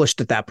was it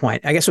published at that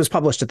point? I guess it was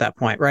published at that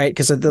point, right?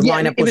 Because the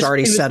lineup was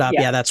already set up.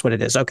 Yeah, that's what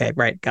it is. Okay,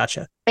 right,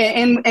 gotcha.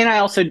 And I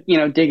also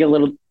dug a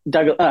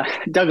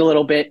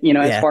little bit,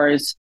 as far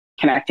as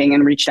connecting,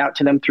 and reached out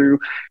to them through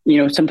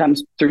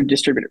sometimes through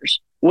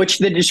distributors, which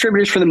the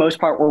distributors for the most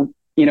part were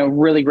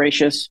really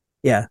gracious.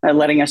 Yeah, at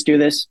letting us do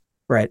this,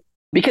 right?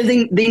 Because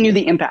they knew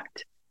the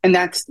impact, and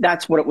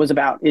that's what it was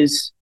about,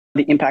 is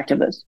the impact of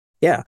this.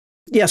 Yeah.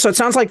 Yeah, so it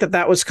sounds like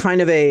that was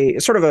kind of a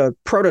sort of a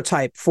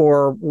prototype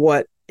for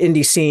what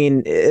indie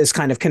scene is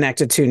kind of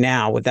connected to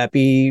now. Would that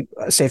be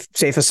a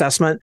safe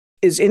assessment?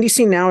 Is indie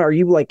scene now, are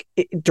you like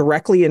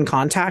directly in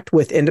contact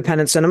with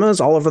independent cinemas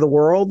all over the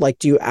world? Like,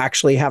 do you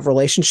actually have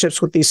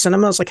relationships with these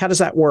cinemas? Like, how does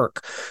that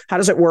work? How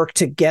does it work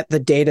to get the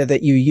data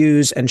that you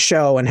use and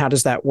show? And how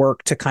does that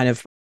work to kind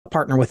of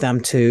partner with them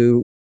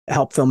to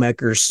help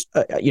filmmakers,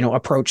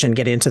 approach and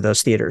get into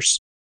those theaters?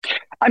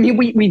 I mean,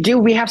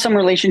 we have some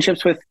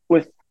relationships with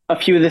a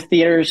few of the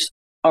theaters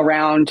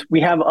around. We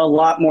have a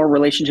lot more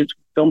relationships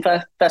with film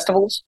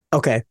festivals.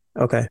 Okay.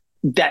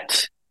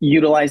 That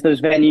utilize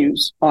those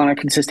venues on a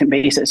consistent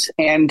basis.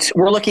 And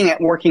we're looking at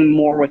working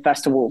more with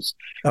festivals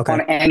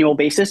on an annual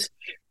basis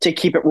to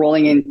keep it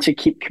rolling and to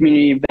keep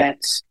community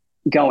events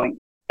going.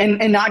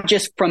 And not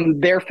just from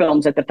their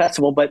films at the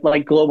festival, but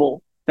like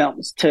global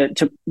films to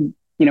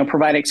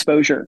provide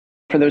exposure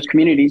for those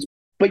communities.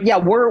 But yeah,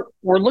 we're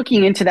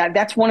looking into that.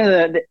 That's one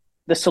of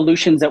the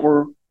solutions that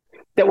we're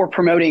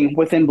promoting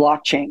within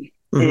blockchain.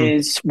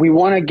 Is we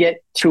want to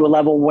get to a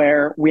level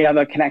where we have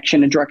a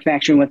direct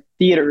connection with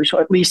theaters,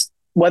 or at least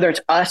whether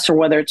it's us or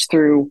whether it's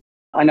through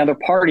another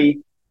party,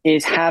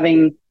 is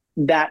having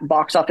that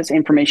box office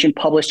information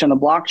published on the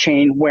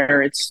blockchain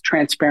where it's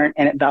transparent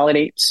and it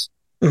validates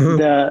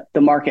the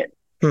market.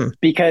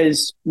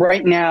 Because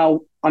right now,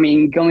 I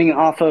mean, going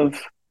off of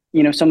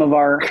some of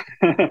our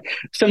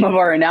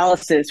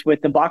analysis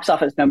with the box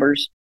office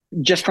numbers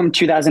just from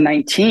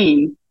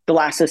 2019, the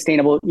last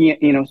sustainable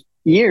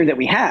year that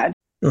we had,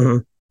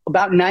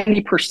 about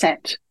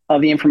 90%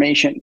 of the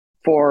information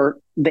for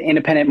the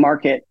independent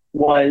market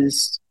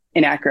was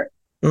inaccurate.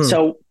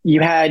 So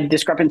you had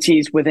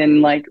discrepancies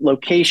within like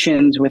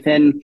locations,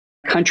 within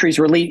countries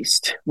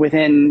released,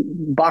 within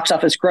box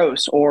office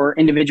gross or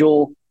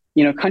individual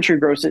country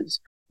grosses.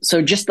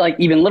 So just like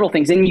even little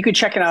things, and you could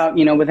check it out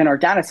within our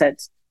data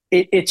sets.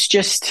 It's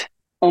just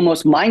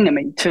almost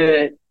mind-numbing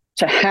to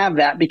have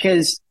that,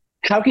 because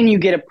how can you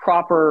get a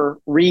proper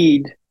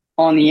read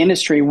on the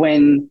industry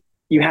when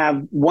you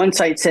have one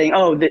site saying,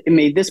 oh, it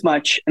made this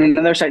much, and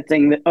another site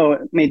saying that, oh,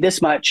 it made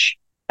this much,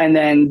 and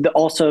then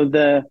also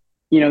the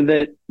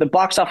the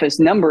box office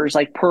numbers,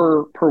 like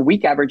per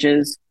week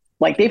averages,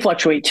 like they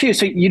fluctuate too.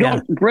 So you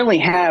don't really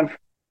have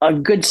a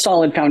good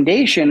solid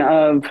foundation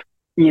of,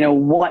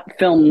 what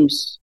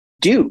films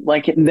do,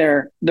 like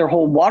their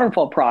whole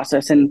waterfall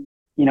process and,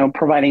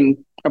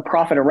 providing a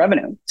profit or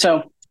revenue.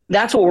 So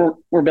that's what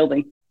we're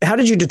building. How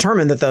did you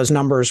determine that those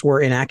numbers were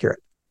inaccurate?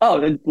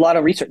 Oh, a lot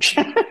of research.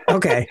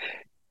 Okay.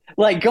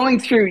 Like going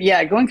through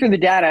the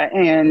data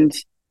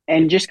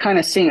and just kind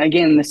of seeing,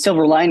 again, the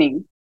silver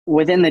lining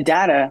within the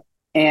data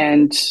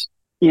and,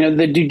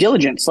 the due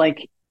diligence,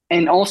 like,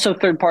 and also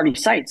third-party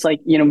sites, like,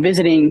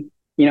 visiting,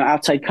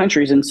 outside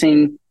countries and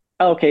seeing,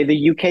 okay,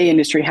 the UK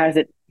industry has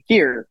it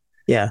here.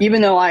 Yeah.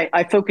 Even though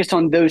I focused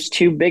on those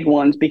two big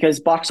ones because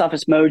Box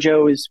Office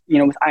Mojo is,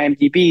 with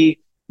IMDb,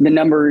 the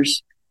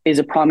numbers is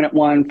a prominent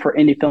one for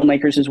indie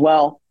filmmakers as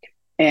well.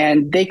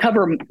 And they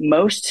cover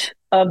most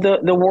of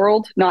the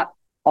world, not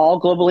all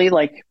globally,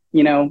 like,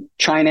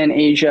 China and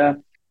Asia.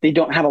 They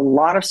don't have a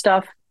lot of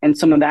stuff. And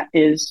some of that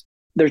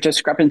there's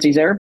discrepancies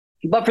there.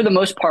 But for the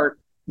most part,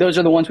 those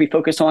are the ones we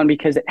focus on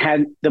because it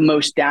had the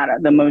most data,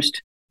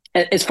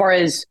 as far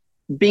as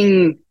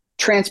being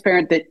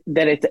transparent,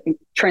 that it's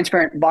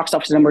transparent box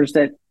office numbers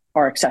that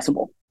are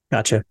accessible.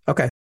 Gotcha.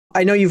 Okay.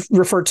 I know you've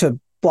referred to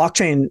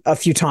blockchain a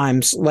few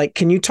times. Like,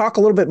 can you talk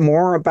a little bit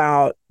more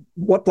about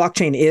what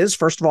blockchain is,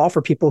 first of all,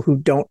 for people who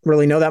don't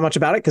really know that much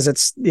about it? Because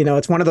it's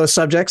one of those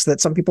subjects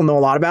that some people know a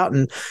lot about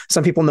and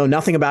some people know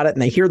nothing about it.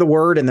 And they hear the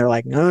word and they're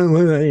like,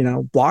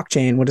 oh,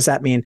 blockchain, what does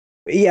that mean?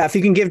 Yeah, if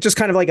you can give just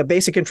kind of like a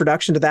basic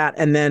introduction to that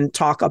and then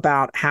talk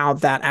about how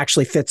that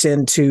actually fits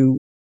into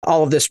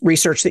all of this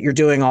research that you're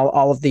doing,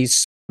 all of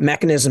these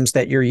mechanisms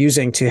that you're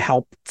using to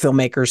help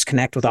filmmakers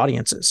connect with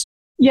audiences.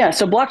 Yeah,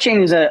 so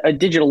blockchain is a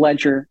digital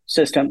ledger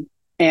system.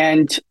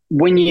 And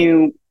when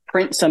you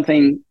print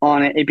something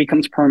on it, it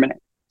becomes permanent.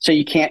 So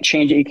you can't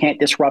change it, you can't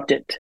disrupt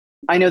it.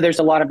 I know there's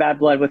a lot of bad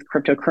blood with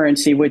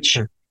cryptocurrency, which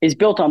is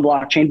built on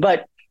blockchain,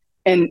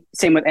 and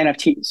same with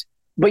NFTs.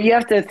 But you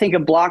have to think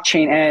of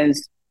blockchain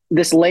as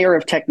this layer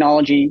of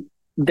technology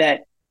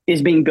that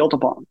is being built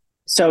upon.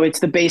 So it's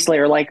the base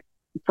layer, like,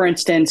 for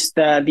instance,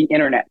 the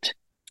internet.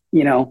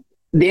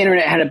 The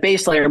internet had a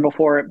base layer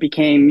before it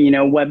became,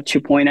 Web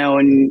 2.0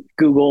 and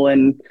Google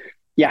and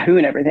Yahoo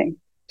and everything.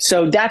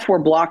 So that's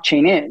where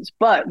blockchain is.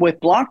 But with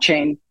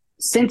blockchain,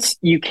 since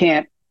you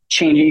can't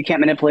change it, you can't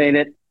manipulate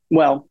it.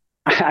 Well,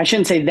 I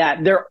shouldn't say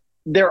that.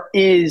 There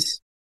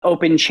is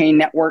open chain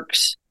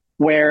networks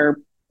where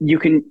you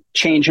can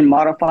change and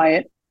modify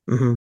it,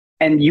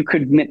 and you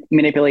could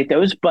manipulate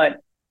those.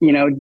 But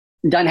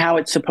done how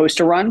it's supposed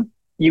to run,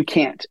 you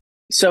can't.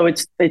 So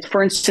it's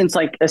for instance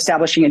like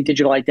establishing a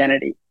digital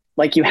identity.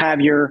 Like you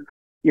have your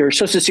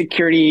social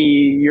security,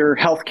 your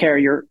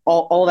healthcare, your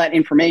all that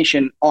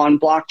information on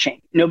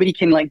blockchain. Nobody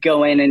can like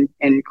go in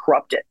and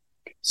corrupt it.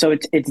 So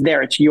it's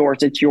there, it's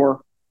yours, it's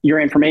your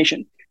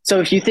information. So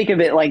if you think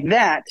of it like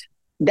that,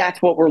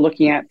 that's what we're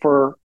looking at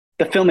for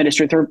the film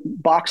industry through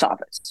box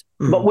office.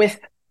 But with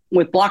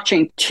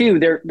blockchain too,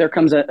 there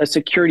comes a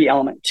security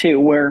element too,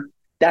 where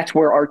that's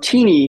where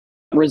Artini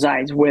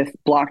resides with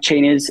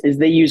blockchain is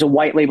they use a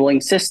white labeling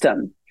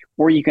system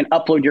where you can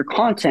upload your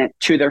content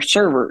to their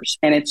servers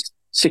and it's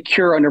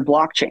secure under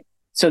blockchain.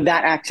 So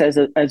that acts as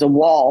a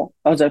wall,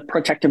 as a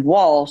protective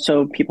wall,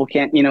 so people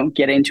can't,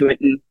 get into it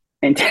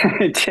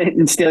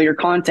and steal your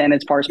content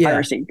as far as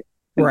piracy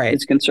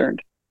is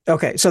concerned.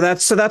 Okay. So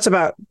that's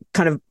about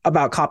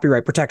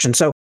copyright protection.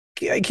 So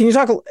can you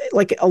talk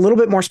like a little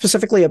bit more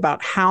specifically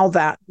about how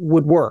that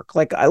would work?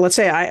 Like, let's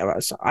say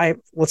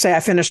I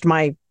finished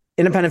my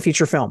independent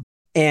feature film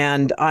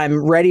and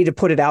I'm ready to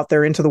put it out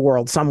there into the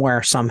world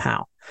somewhere,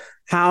 somehow.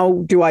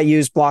 How do I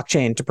use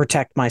blockchain to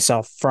protect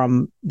myself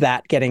from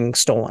that getting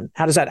stolen?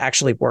 How does that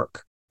actually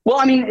work? Well,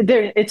 I mean,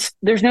 there's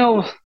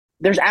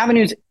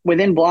avenues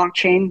within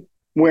blockchain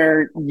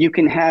where you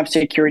can have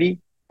security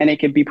and it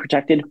could be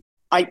protected.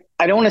 I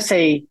don't want to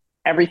say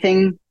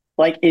everything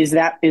like is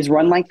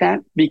run like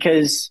that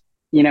because,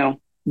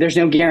 there's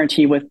no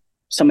guarantee with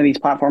some of these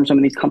platforms, some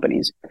of these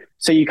companies.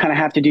 So you kind of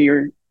have to do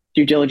your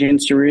due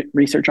diligence, your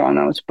research on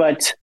those.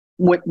 But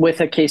with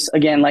a case,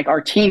 again, like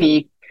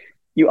Artini,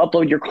 you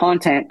upload your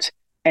content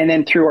and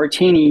then through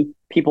Artini,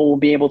 people will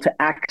be able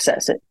to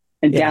access it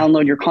and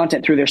download your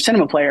content through their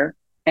cinema player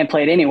and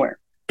play it anywhere.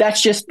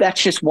 That's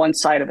just one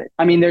side of it.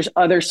 I mean, there's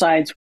other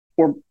sides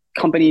where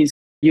companies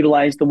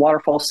utilize the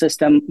waterfall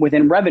system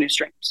within revenue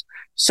streams.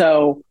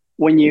 So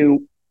when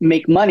you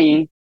make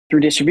money through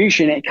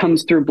distribution, it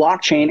comes through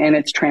blockchain and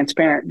it's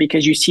transparent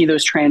because you see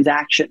those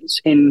transactions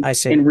in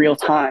real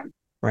time.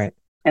 Right.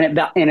 And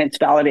it's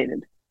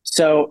validated.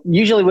 So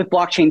usually with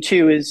blockchain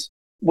too is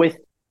with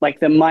like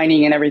the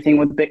mining and everything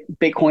with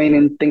Bitcoin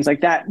and things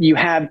like that, you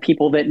have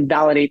people that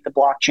validate the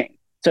blockchain.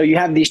 So you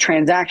have these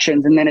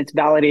transactions and then it's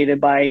validated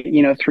by,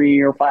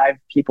 3 or 5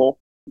 people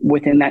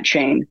within that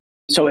chain.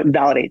 So it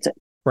validates it.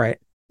 Right.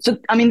 So,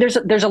 I mean, there's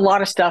a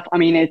lot of stuff. I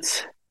mean,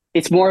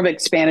 it's more of an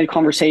expanded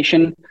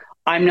conversation.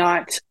 I'm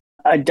not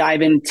a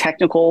dive in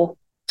technical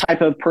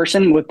type of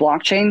person with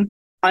blockchain.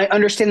 I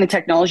understand the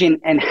technology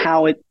and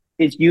how it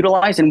is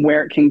utilized and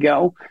where it can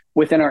go.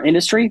 within our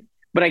industry,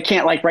 but I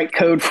can't like write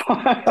code for,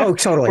 oh,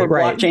 totally. for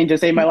Right. blockchain to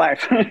save my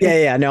life.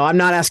 Yeah. No, I'm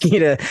not asking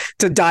you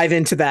to dive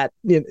into that,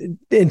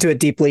 into it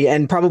deeply.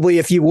 And probably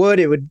if you would,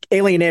 it would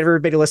alienate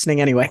everybody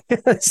listening anyway.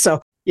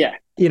 So, yeah,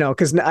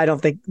 because I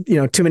don't think,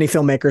 too many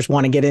filmmakers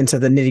want to get into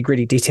the nitty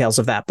gritty details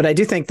of that. But I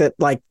do think that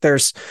like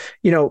there's,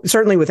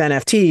 certainly with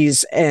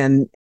NFTs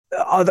and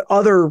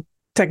other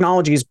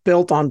technologies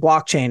built on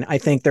blockchain, I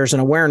think there's an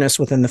awareness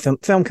within the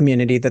film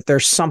community that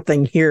there's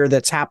something here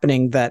that's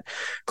happening that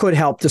could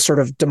help to sort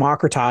of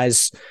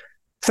democratize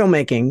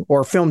filmmaking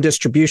or film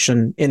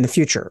distribution in the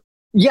future.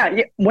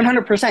 Yeah,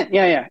 100%.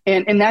 Yeah.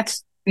 And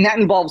that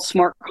involves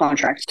smart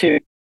contracts too.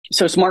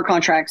 So smart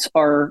contracts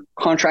are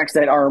contracts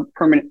that are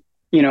permanent,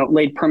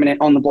 laid permanent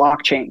on the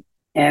blockchain.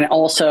 And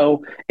also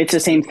it's the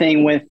same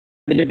thing with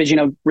the division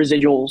of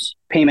residuals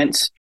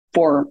payments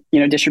for,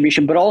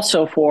 distribution, but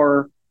also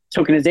for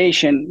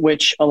tokenization,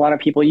 which a lot of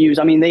people use.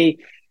 I mean,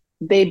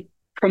 they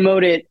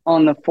promote it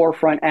on the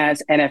forefront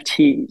as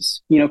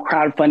NFTs,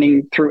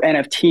 crowdfunding through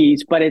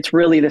NFTs, but it's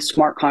really the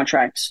smart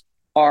contracts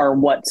are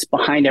what's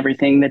behind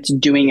everything, that's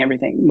doing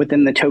everything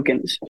within the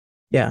tokens.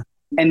 Yeah.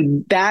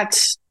 And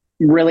that's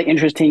really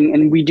interesting.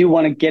 And we do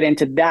want to get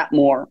into that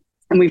more.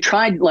 And we've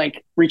tried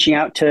like reaching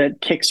out to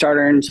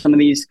Kickstarter and some of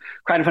these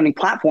crowdfunding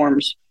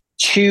platforms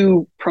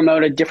to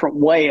promote a different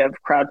way of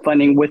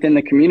crowdfunding within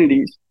the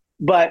communities.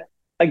 But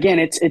again,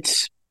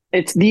 it's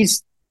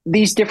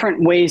these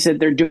different ways that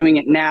they're doing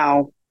it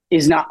now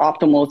is not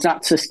optimal. It's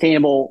not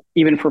sustainable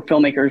even for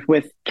filmmakers.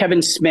 With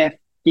Kevin Smith,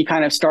 he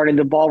kind of started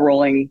the ball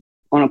rolling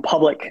on a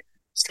public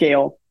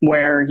scale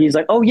where he's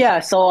like, oh yeah,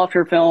 sell off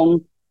your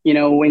film,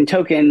 in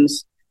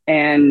tokens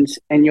and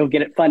you'll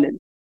get it funded.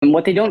 And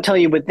what they don't tell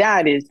you with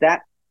that is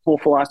that whole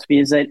philosophy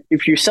is that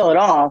if you sell it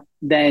off,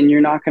 then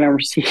you're not going to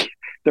receive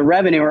the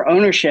revenue or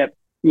ownership,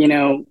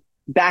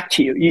 back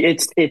to you.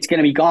 It's going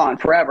to be gone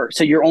forever.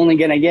 So you're only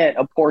going to get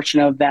a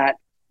portion of that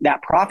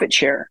profit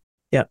share.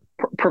 Yeah.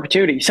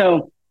 Perpetuity.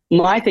 So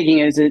my thinking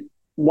is that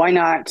why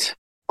not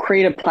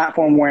create a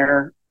platform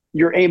where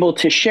you're able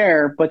to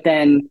share, but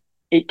then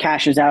it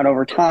cashes out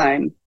over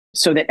time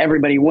so that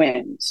everybody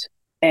wins.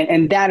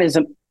 And that is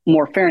a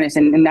more fairness.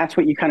 And that's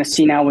what you kind of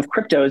see now with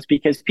cryptos,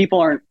 because people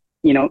aren't,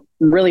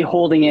 really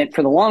holding it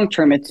for the long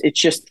term. It's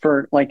just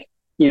for like,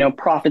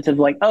 profits of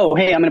like, oh,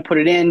 hey, I'm going to put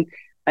it in.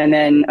 And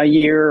then a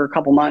year or a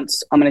couple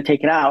months, I'm going to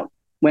take it out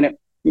when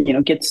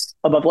it, gets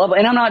above level.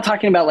 And I'm not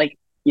talking about like,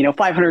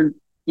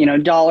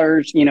 $500,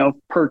 dollars,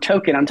 per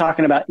token. I'm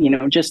talking about,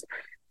 just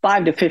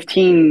 $5 to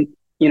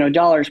 $15,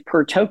 dollars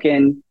per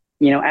token,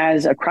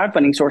 as a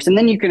crowdfunding source. And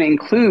then you can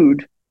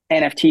include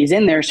NFTs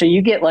in there. So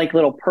you get like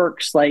little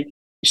perks, like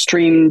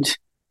streamed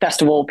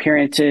festival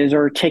appearances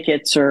or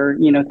tickets or,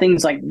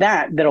 things like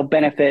that, that'll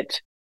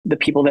benefit the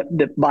people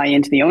that buy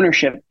into the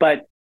ownership.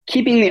 But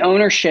keeping the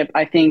ownership,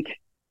 I think,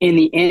 in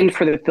the end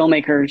for the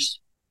filmmakers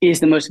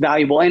is the most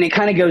valuable. And it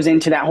kind of goes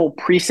into that whole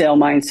pre-sale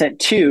mindset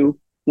too,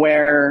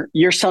 where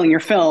you're selling your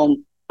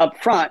film up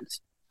front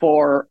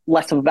for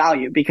less of a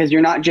value because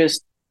you're not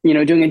just,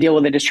 doing a deal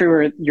with a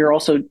distributor. You're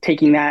also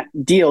taking that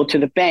deal to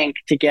the bank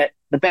to get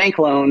the bank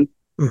loan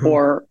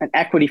or an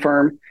equity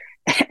firm.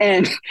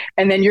 And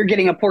then you're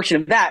getting a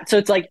portion of that. So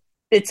it's like,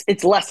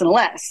 it's less and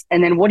less.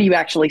 And then what are you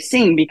actually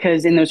seeing?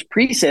 Because in those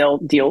pre-sale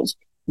deals,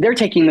 they're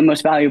taking the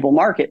most valuable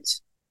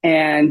markets.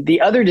 And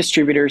the other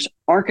distributors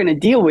aren't going to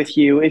deal with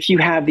you if you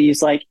have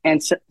these like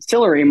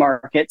ancillary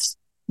markets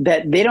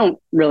that they don't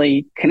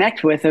really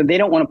connect with, or they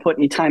don't want to put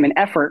any time and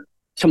effort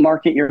to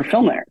market your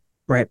film there.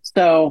 Right.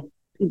 So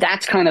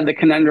that's kind of the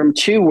conundrum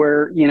too,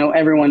 where,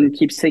 everyone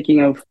keeps thinking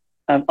of,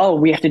 oh,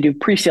 we have to do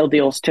pre-sale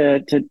deals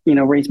to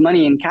raise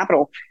money and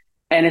capital.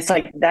 And it's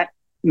like, that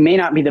may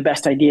not be the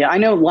best idea. I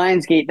know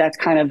Lionsgate, that's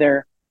kind of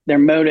their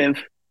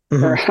motive,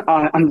 or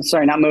I'm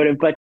sorry, not motive,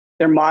 but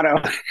their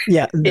motto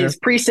is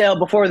pre-sale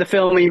before the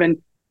film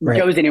even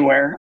goes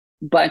anywhere.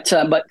 But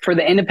for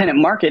the independent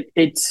market,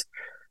 it's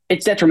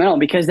detrimental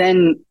because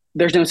then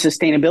there's no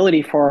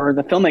sustainability for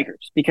the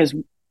filmmakers because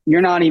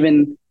you're not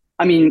even,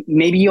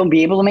 maybe you'll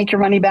be able to make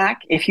your money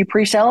back if you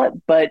pre-sell it,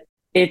 but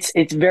it's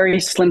very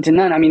slim to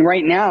none.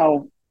 Right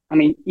now,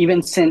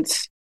 even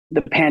since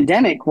the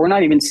pandemic, we're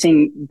not even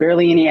seeing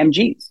barely any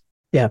MGs.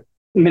 Yeah.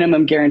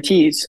 Minimum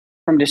guarantees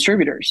from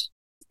distributors.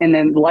 And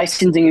then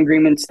licensing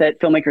agreements that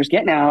filmmakers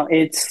get now,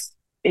 it's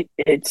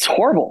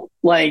horrible.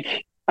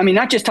 Like,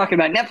 not just talking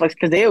about Netflix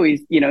because they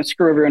always,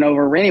 screw everyone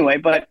over anyway.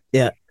 But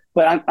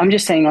I'm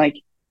just saying, like,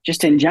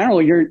 just in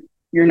general, you're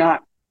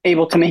not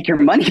able to make your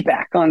money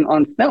back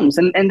on films,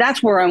 and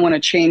that's where I want to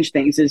change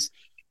things.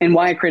 And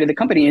why I created the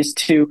company is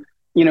to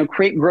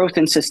create growth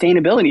and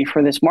sustainability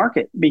for this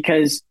market,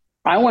 because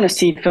I want to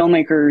see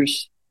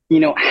filmmakers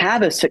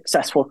have a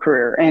successful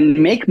career and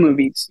make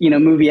movies,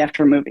 movie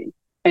after movie.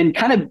 And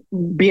kind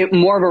of be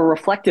more of a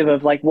reflective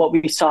of like what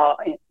we saw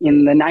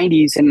in the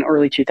 90s and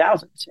early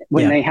 2000s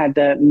when they had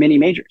the mini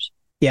majors.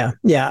 Yeah.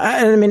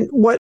 And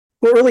what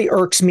really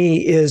irks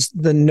me is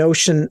the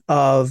notion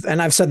of,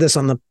 and I've said this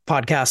on the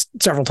podcast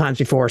several times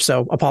before,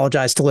 so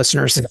apologize to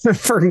listeners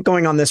for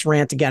going on this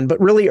rant again, but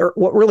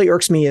what really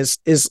irks me is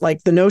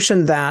like the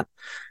notion that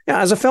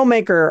As a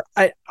filmmaker,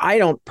 I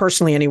don't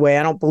personally anyway,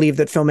 I don't believe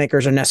that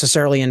filmmakers are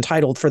necessarily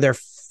entitled for their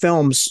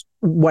films,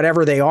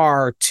 whatever they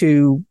are,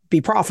 to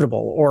be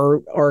profitable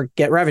or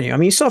get revenue. I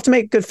mean, you still have to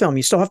make a good film.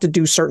 You still have to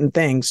do certain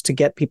things to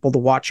get people to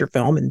watch your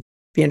film and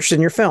be interested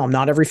in your film.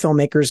 Not every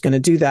filmmaker is going to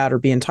do that or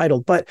be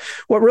entitled. But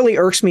what really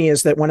irks me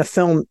is that when a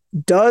film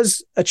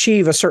does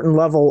achieve a certain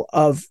level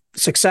of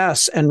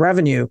success and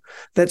revenue,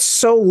 that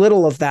so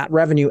little of that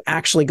revenue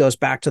actually goes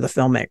back to the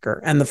filmmaker.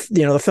 And the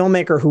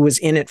filmmaker who was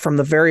in it from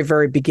the very,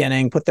 very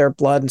beginning, put their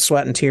blood and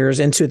sweat and tears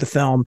into the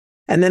film.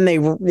 And then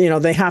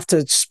they have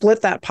to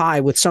split that pie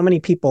with so many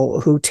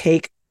people who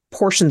take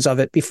portions of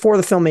it before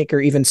the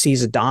filmmaker even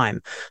sees a dime.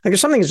 Like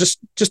there's something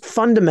just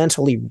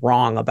fundamentally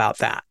wrong about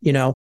that,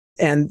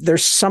 And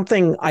there's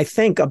something, I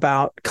think,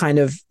 about kind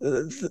of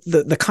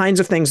the kinds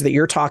of things that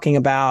you're talking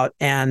about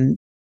and,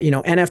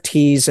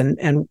 NFTs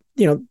and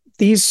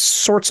these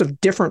sorts of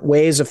different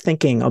ways of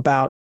thinking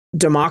about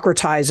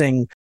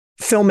democratizing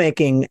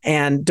filmmaking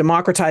and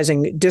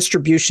democratizing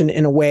distribution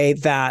in a way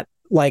that,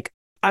 like,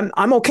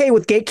 I'm okay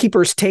with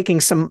gatekeepers taking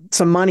some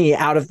money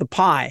out of the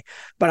pie,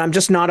 but I'm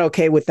just not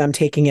okay with them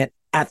taking it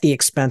at the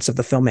expense of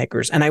the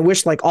filmmakers. And I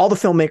wish, like, all the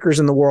filmmakers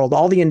in the world,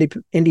 all the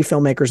indie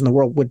filmmakers in the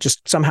world would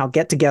just somehow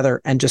get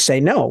together and just say,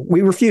 no,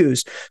 we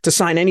refuse to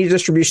sign any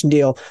distribution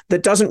deal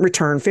that doesn't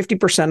return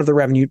 50% of the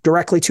revenue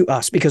directly to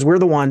us, because we're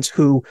the ones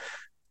who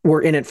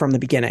were in it from the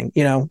beginning,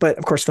 but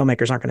of course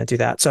filmmakers aren't going to do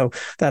that. So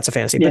that's a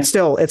fantasy, but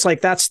still it's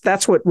like,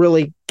 that's what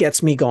really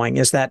gets me going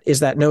is that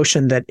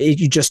notion that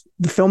the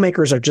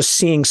filmmakers are just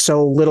seeing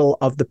so little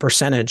of the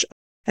percentage,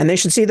 and they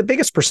should see the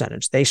biggest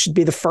percentage. They should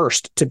be the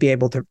first to be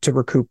able to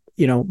recoup,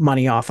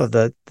 money off of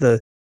the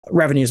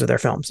revenues of their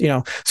films,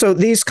 So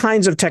these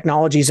kinds of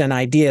technologies and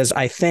ideas,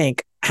 I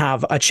think,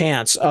 have a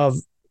chance of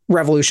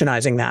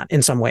revolutionizing that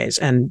in some ways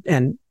and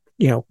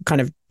kind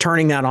of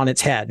turning that on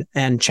its head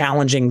and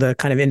challenging the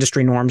kind of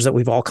industry norms that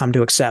we've all come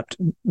to accept,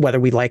 whether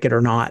we like it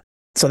or not.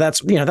 So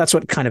that's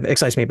what kind of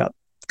excites me about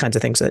the kinds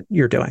of things that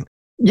you're doing.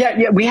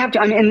 Yeah, we have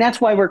to. I mean, and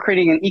that's why we're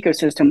creating an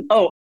ecosystem.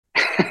 Oh,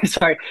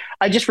 sorry.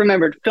 I just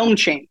remembered Film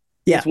Chain.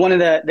 Yeah. It's one of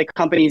the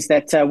companies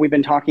that we've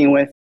been talking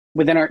with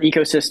within our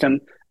ecosystem.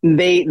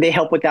 They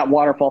help with that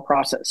waterfall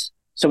process.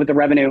 So with the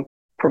revenue,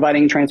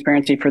 providing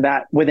transparency for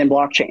that within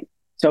blockchain.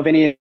 So if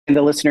any of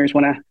the listeners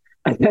want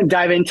to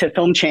dive into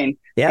Film Chain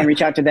and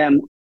reach out to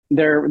them,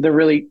 they're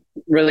really,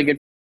 really good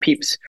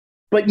peeps.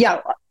 But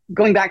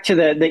going back to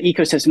the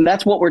ecosystem,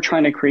 that's what we're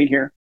trying to create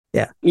here.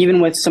 Yeah.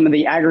 Even with some of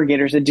the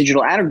aggregators, the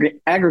digital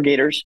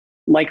aggregators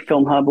like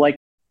Film Hub, like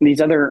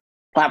these other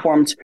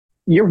platforms,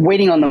 you're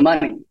waiting on the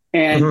money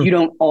and you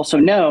don't also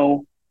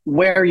know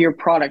where your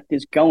product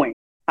is going.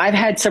 I've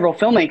had several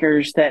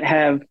filmmakers that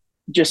have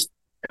just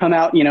come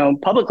out,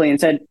 publicly and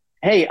said,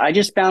 hey, I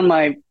just found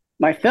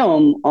my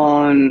film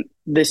on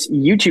this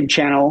YouTube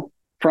channel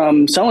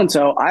from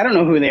so-and-so. I don't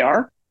know who they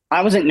are.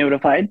 I wasn't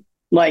notified.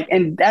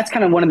 And that's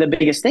kind of one of the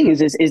biggest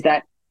things is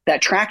that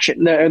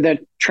traction, the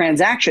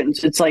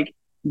transactions. It's like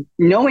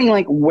knowing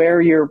like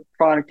where your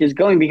product is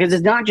going, because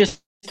it's not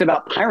just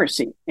about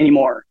piracy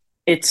anymore.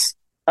 It's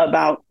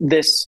about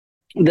the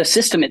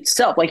system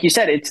itself. Like you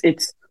said,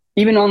 it's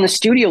even on the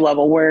studio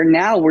level, where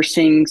now we're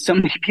seeing so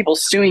many people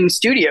suing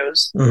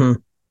studios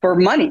for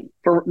money,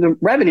 for the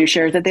revenue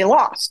shares that they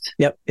lost.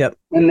 Yep.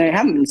 And they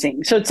haven't been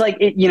seeing. So it's like,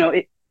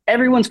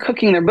 everyone's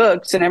cooking their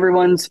books and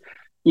everyone's,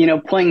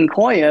 playing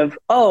coy of,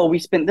 oh, we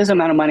spent this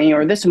amount of money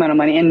or this amount of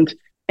money.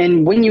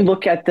 And when you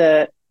look at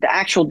the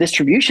actual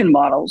distribution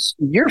models,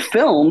 your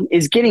film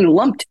is getting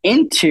lumped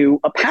into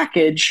a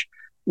package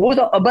with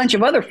a bunch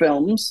of other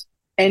films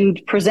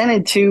and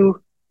presented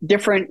to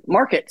different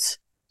markets.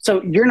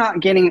 So you're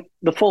not getting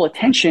the full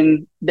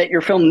attention that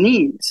your film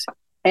needs.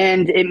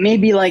 And it may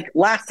be like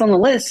last on the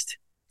list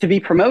to be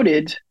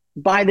promoted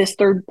by this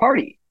third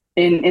party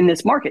in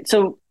this market.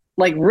 So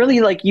like really,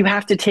 like you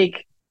have to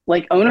take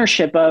like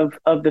ownership of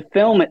the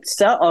film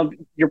itself, of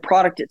your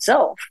product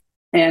itself,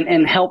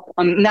 and help.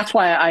 That's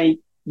why I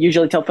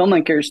usually tell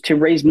filmmakers to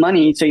raise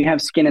money so you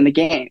have skin in the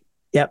game.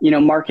 Yep.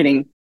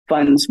 Marketing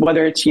funds,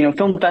 whether it's,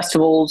 film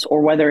festivals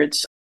or whether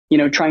it's,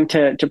 trying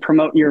to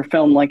promote your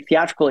film like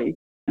theatrically,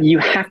 you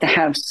have to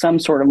have some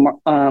sort of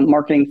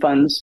marketing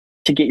funds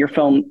to get your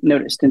film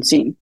noticed and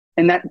seen.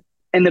 And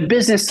the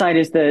business side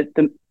is the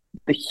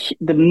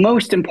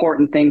most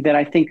important thing that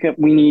I think that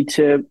we need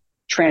to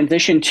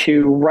transition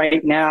to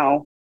right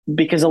now,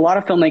 because a lot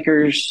of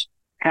filmmakers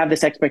have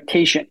this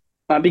expectation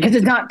because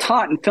it's not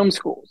taught in film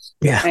schools.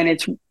 Yeah. And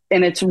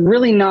it's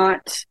really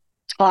not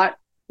taught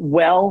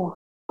well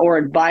or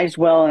advised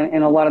well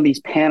in a lot of these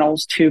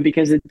panels too,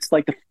 because it's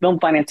like the film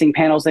financing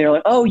panels, they're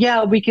like, oh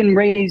yeah, we can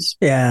raise,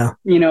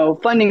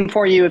 funding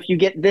for you if you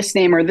get this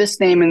name or this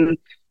name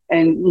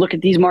and look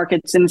at these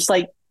markets. And it's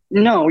like,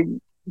 no,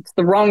 it's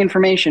the wrong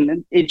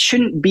information. It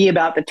shouldn't be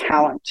about the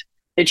talent.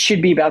 It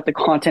should be about the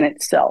content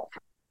itself.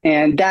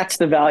 And that's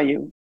the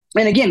value.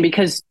 And again,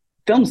 because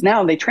films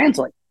now, they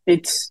translate.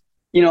 It's,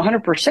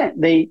 100%.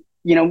 They,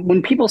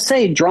 when people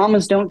say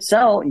dramas don't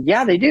sell,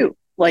 yeah, they do.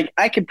 Like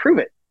I could prove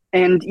it.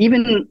 And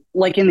even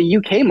like in the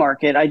UK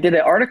market, I did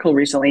an article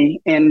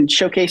recently and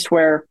showcased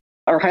or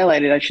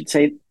highlighted, I should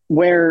say,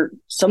 where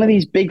some of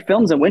these big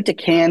films that went to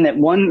Cannes that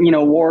won,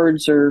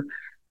 awards or,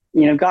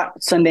 got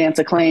Sundance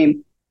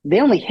acclaim, they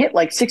only hit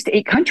like 6 to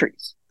 8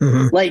 countries.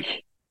 Mm-hmm. Like,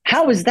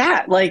 how is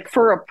that? Like,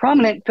 for a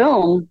prominent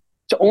film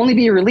to only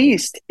be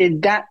released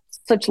in that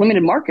such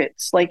limited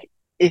markets, like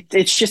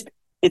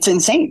it's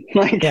insane.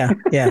 Like,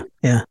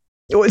 yeah.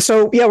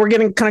 So we're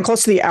getting kind of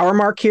close to the hour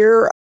mark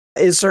here.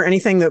 Is there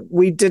anything that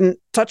we didn't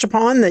touch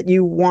upon that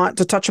you want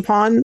to touch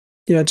upon?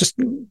 Just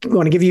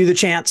want to give you the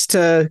chance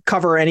to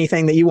cover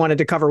anything that you wanted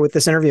to cover with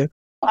this interview.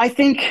 I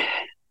think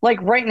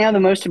like right now, the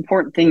most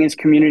important thing is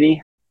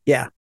community.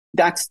 Yeah.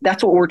 That's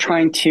what we're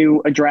trying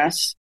to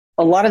address.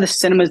 A lot of the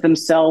cinemas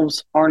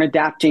themselves aren't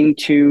adapting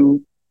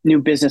to new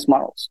business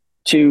models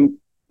to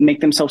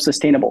make themselves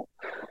sustainable.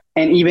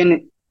 And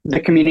even the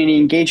community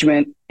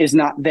engagement is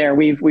not there.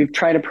 We've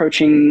tried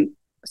approaching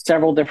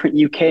several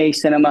different UK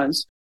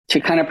cinemas to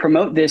kind of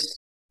promote this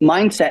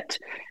mindset,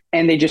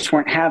 and they just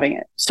weren't having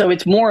it. So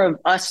it's more of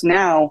us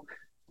now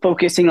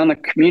focusing on the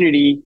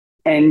community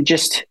and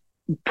just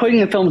putting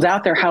the films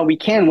out there how we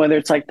can, whether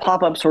it's like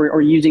pop-ups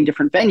or using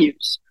different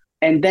venues,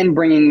 and then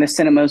bringing the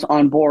cinemas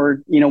on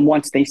board,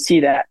 once they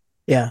see that.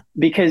 Yeah.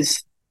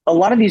 Because a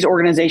lot of these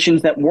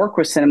organizations that work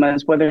with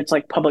cinemas, whether it's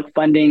like public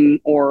funding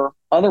or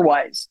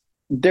otherwise,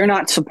 they're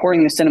not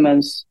supporting the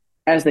cinemas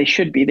as they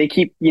should be. They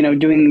keep,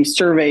 doing these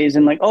surveys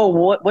and like, oh,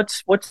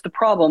 what's the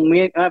problem?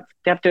 We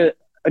have to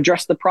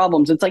address the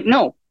problems. It's like,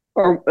 no,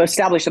 or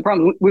establish the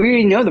problem. We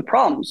already know the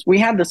problems. We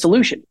have the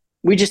solution.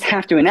 We just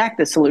have to enact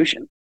the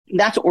solution.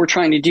 That's what we're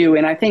trying to do.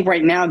 And I think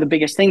right now, the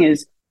biggest thing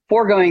is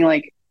foregoing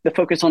like the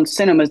focus on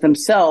cinemas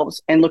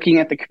themselves and looking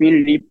at the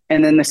community,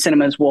 and then the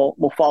cinemas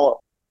will follow.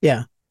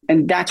 Yeah.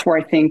 And that's where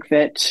I think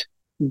that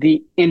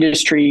the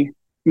industry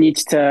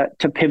needs to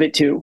pivot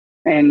to.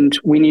 And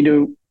we need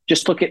to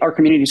just look at our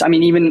communities. I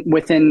mean, even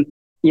within,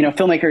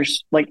 filmmakers,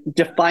 like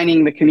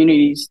defining the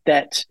communities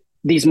that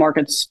these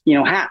markets,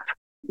 have,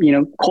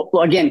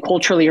 again,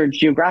 culturally or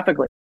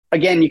geographically.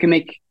 Again, you can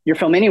make your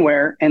film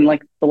anywhere, and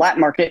like the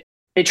Latin market,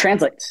 it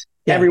translates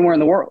everywhere in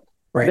the world.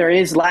 Right. There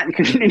is Latin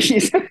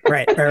communities.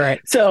 Right.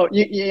 So,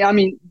 I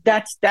mean,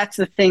 that's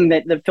the thing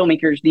that the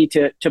filmmakers need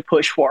to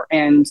push for.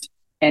 And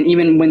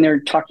even when they're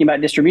talking about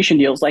distribution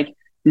deals, like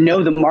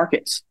know the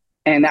markets.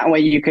 And that way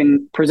you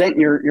can present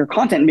your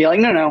content and be like,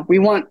 no, we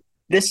want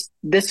this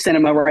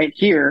cinema right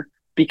here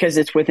because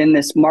it's within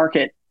this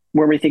market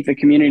where we think the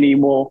community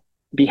will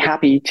be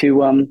happy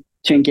to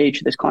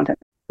engage this content.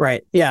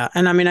 Right. Yeah.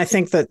 And I mean, I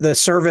think that the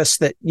service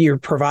that you're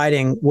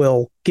providing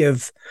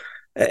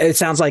it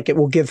sounds like it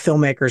will give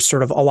filmmakers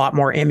sort of a lot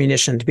more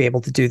ammunition to be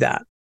able to do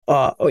that.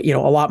 A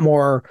lot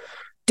more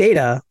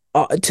data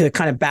to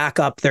kind of back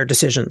up their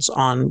decisions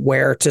on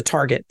where to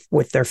target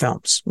with their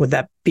films. Would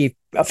that be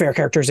a fair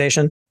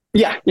characterization?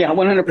 Yeah,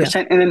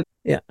 100%. And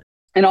then,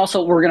 and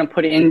also we're going to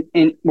put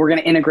we're going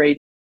to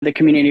integrate the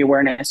community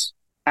awareness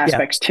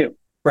aspects too.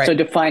 Right. So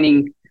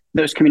defining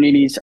those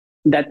communities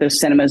that the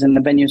cinemas and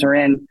the venues are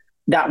in,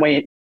 that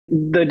way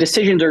the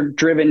decisions are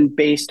driven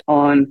based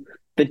on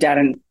the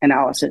data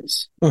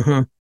analysis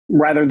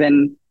rather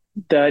than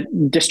the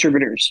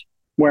distributors,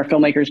 where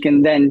filmmakers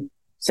can then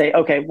say,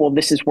 okay, well,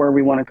 this is where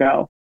we want to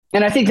go.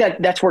 And I think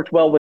that's worked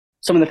well with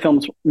some of the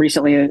films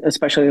recently,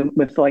 especially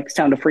with like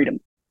Sound of Freedom.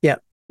 Yeah.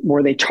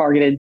 Where they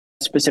targeted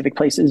specific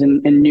places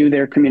and knew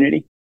their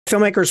community.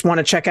 Filmmakers want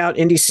to check out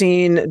Indie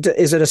Scene.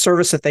 Is it a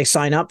service that they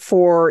sign up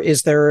for?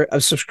 Is there a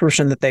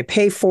subscription that they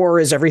pay for?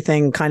 Is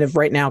everything kind of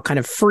right now kind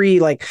of free?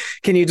 Like,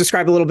 can you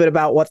describe a little bit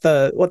about what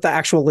the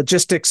actual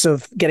logistics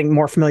of getting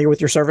more familiar with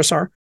your service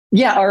are?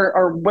 Yeah,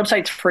 our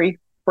website's free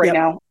right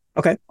now.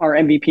 Okay. Our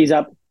MVP's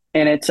up,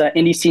 and it's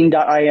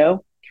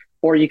indiescene.io,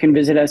 or you can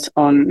visit us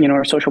on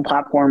our social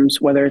platforms,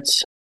 whether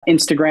it's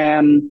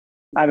Instagram.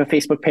 I have a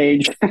Facebook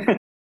page.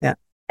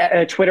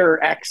 Twitter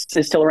or X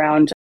is still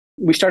around.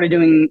 We started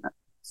doing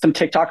some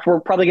TikToks. We're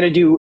probably going to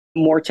do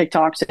more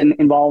TikToks and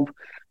involve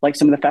like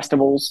some of the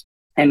festivals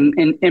and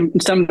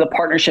some of the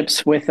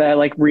partnerships with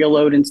like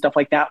Reload and stuff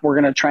like that. We're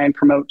going to try and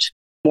promote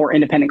more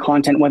independent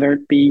content, whether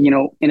it be,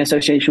 in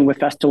association with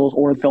festivals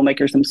or the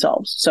filmmakers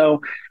themselves.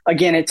 So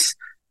again,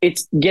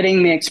 it's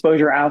getting the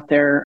exposure out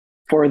there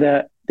for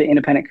the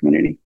independent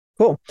community.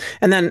 Cool.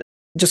 And then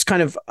just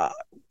kind of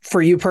for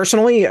you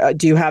personally,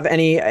 do you have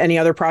any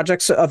other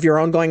projects of your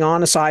own going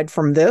on aside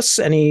from this?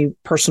 Any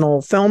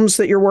personal films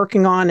that you're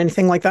working on?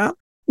 Anything like that?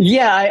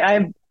 Yeah,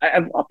 I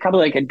have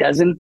probably like a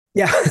dozen.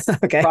 Yeah.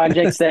 Okay.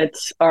 Projects that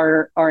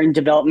are in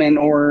development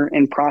or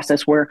in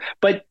process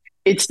but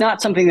it's not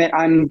something that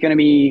I'm going to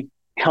be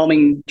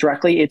helming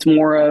directly. It's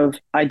more of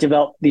I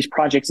develop these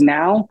projects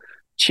now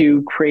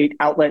to create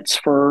outlets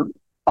for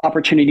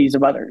opportunities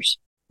of others.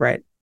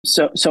 Right.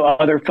 So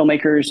other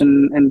filmmakers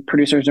and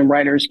producers and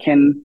writers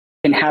can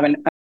have an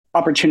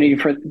opportunity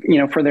for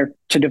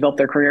to develop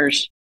their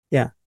careers.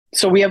 Yeah.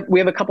 So we have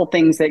a couple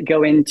things that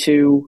go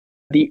into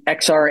the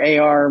XR,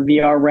 AR,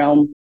 VR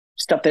realm,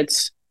 stuff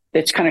that's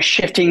kind of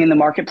shifting in the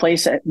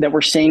marketplace that we're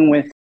seeing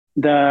with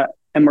the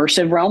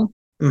immersive realm.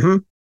 Mm-hmm.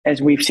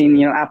 as we've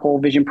seen, Apple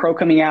Vision Pro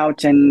coming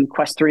out and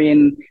Quest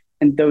 3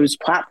 and those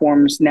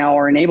platforms now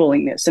are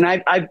enabling this. And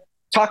I've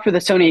talked with a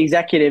Sony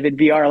executive at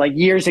VR like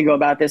years ago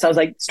about this. I was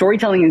like,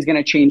 storytelling is going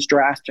to change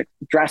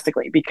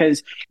drastically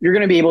because you're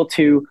going to be able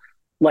to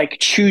like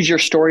choose your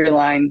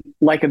storyline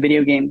like a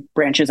video game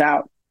branches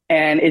out.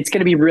 And it's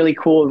going to be really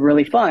cool,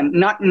 really fun.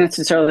 Not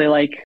necessarily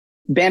like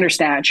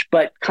Bandersnatch,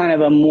 but kind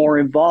of a more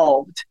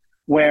evolved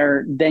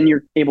where then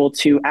you're able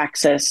to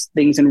access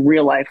things in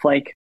real life.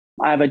 Like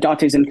I have a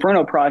Dante's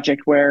Inferno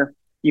project where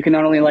you can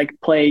not only like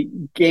play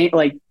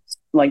like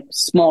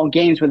small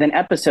games within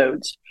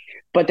episodes,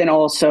 but then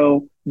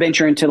also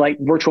venture into like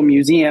virtual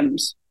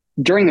museums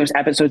during those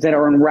episodes that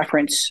are in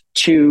reference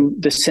to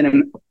the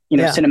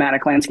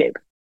cinematic landscape.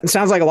 It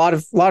sounds like a lot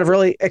of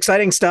really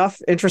exciting stuff,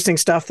 interesting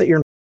stuff that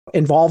you're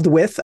involved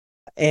with.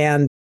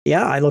 And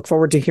yeah, I look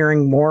forward to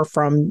hearing more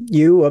from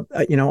you,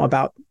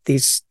 about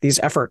these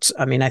efforts.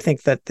 I mean, I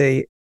think that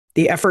the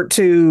effort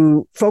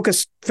to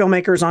focus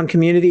filmmakers on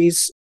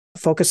communities,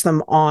 focus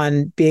them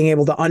on being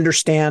able to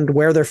understand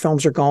where their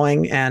films are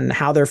going and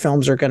how their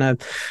films are going to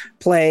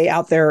play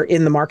out there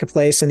in the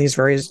marketplace in these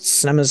various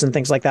cinemas and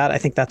things like that. I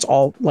think that's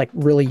all like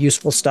really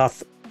useful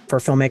stuff for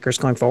filmmakers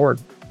going forward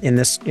in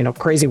this,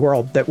 crazy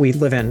world that we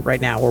live in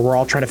right now, where we're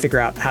all trying to figure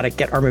out how to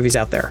get our movies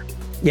out there.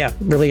 Yeah,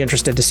 really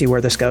interested to see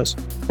where this goes.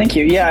 Thank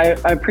you. Yeah,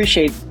 I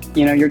appreciate,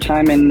 your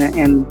time and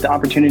the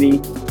opportunity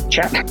to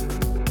chat.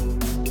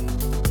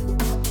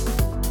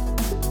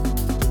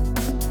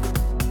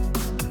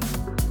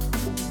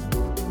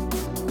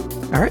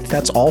 All right,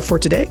 that's all for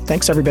today.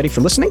 Thanks everybody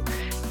for listening.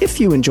 If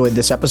you enjoyed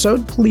this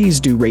episode, please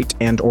do rate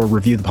and or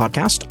review the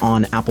podcast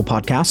on Apple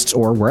Podcasts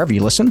or wherever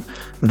you listen.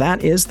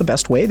 That is the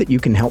best way that you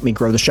can help me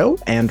grow the show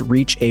and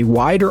reach a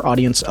wider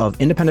audience of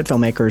independent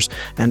filmmakers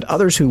and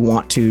others who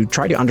want to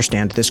try to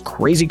understand this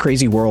crazy,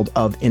 crazy world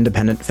of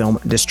independent film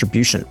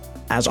distribution.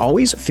 As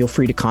always, feel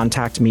free to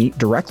contact me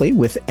directly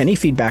with any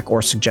feedback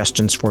or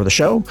suggestions for the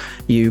show.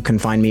 You can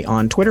find me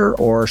on Twitter,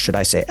 or should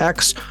I say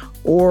X,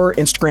 or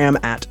Instagram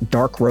at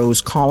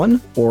darkrosecolin,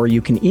 or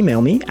you can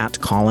email me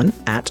at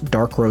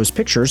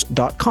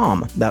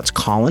colin@darkrosepictures.com. That's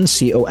Colin,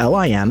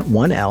 COLIN,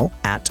 1L,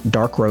 at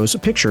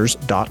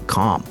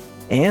darkrosepictures.com.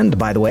 And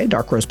by the way,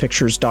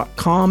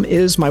 darkrosepictures.com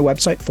is my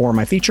website for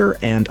my feature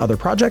and other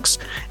projects.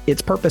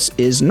 Its purpose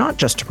is not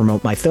just to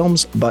promote my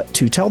films, but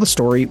to tell the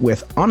story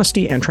with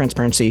honesty and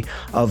transparency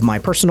of my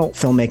personal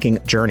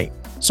filmmaking journey.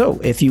 So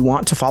if you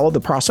want to follow the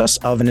process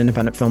of an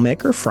independent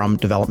filmmaker from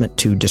development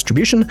to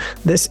distribution,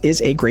 this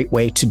is a great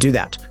way to do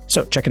that.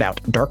 So check it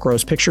out,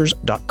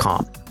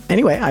 darkrosepictures.com.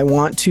 Anyway, I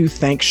want to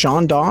thank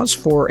Shawn Dawes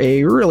for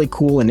a really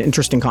cool and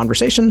interesting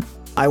conversation.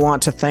 I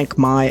want to thank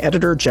my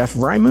editor, Jeff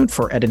Vrymood,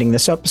 for editing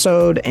this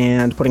episode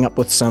and putting up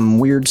with some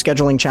weird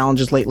scheduling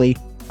challenges lately.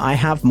 I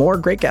have more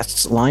great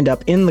guests lined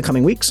up in the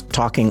coming weeks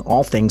talking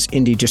all things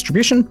indie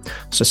distribution.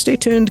 So stay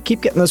tuned,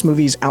 keep getting those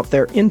movies out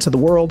there into the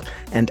world.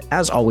 And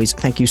as always,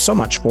 thank you so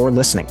much for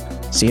listening.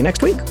 See you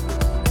next week.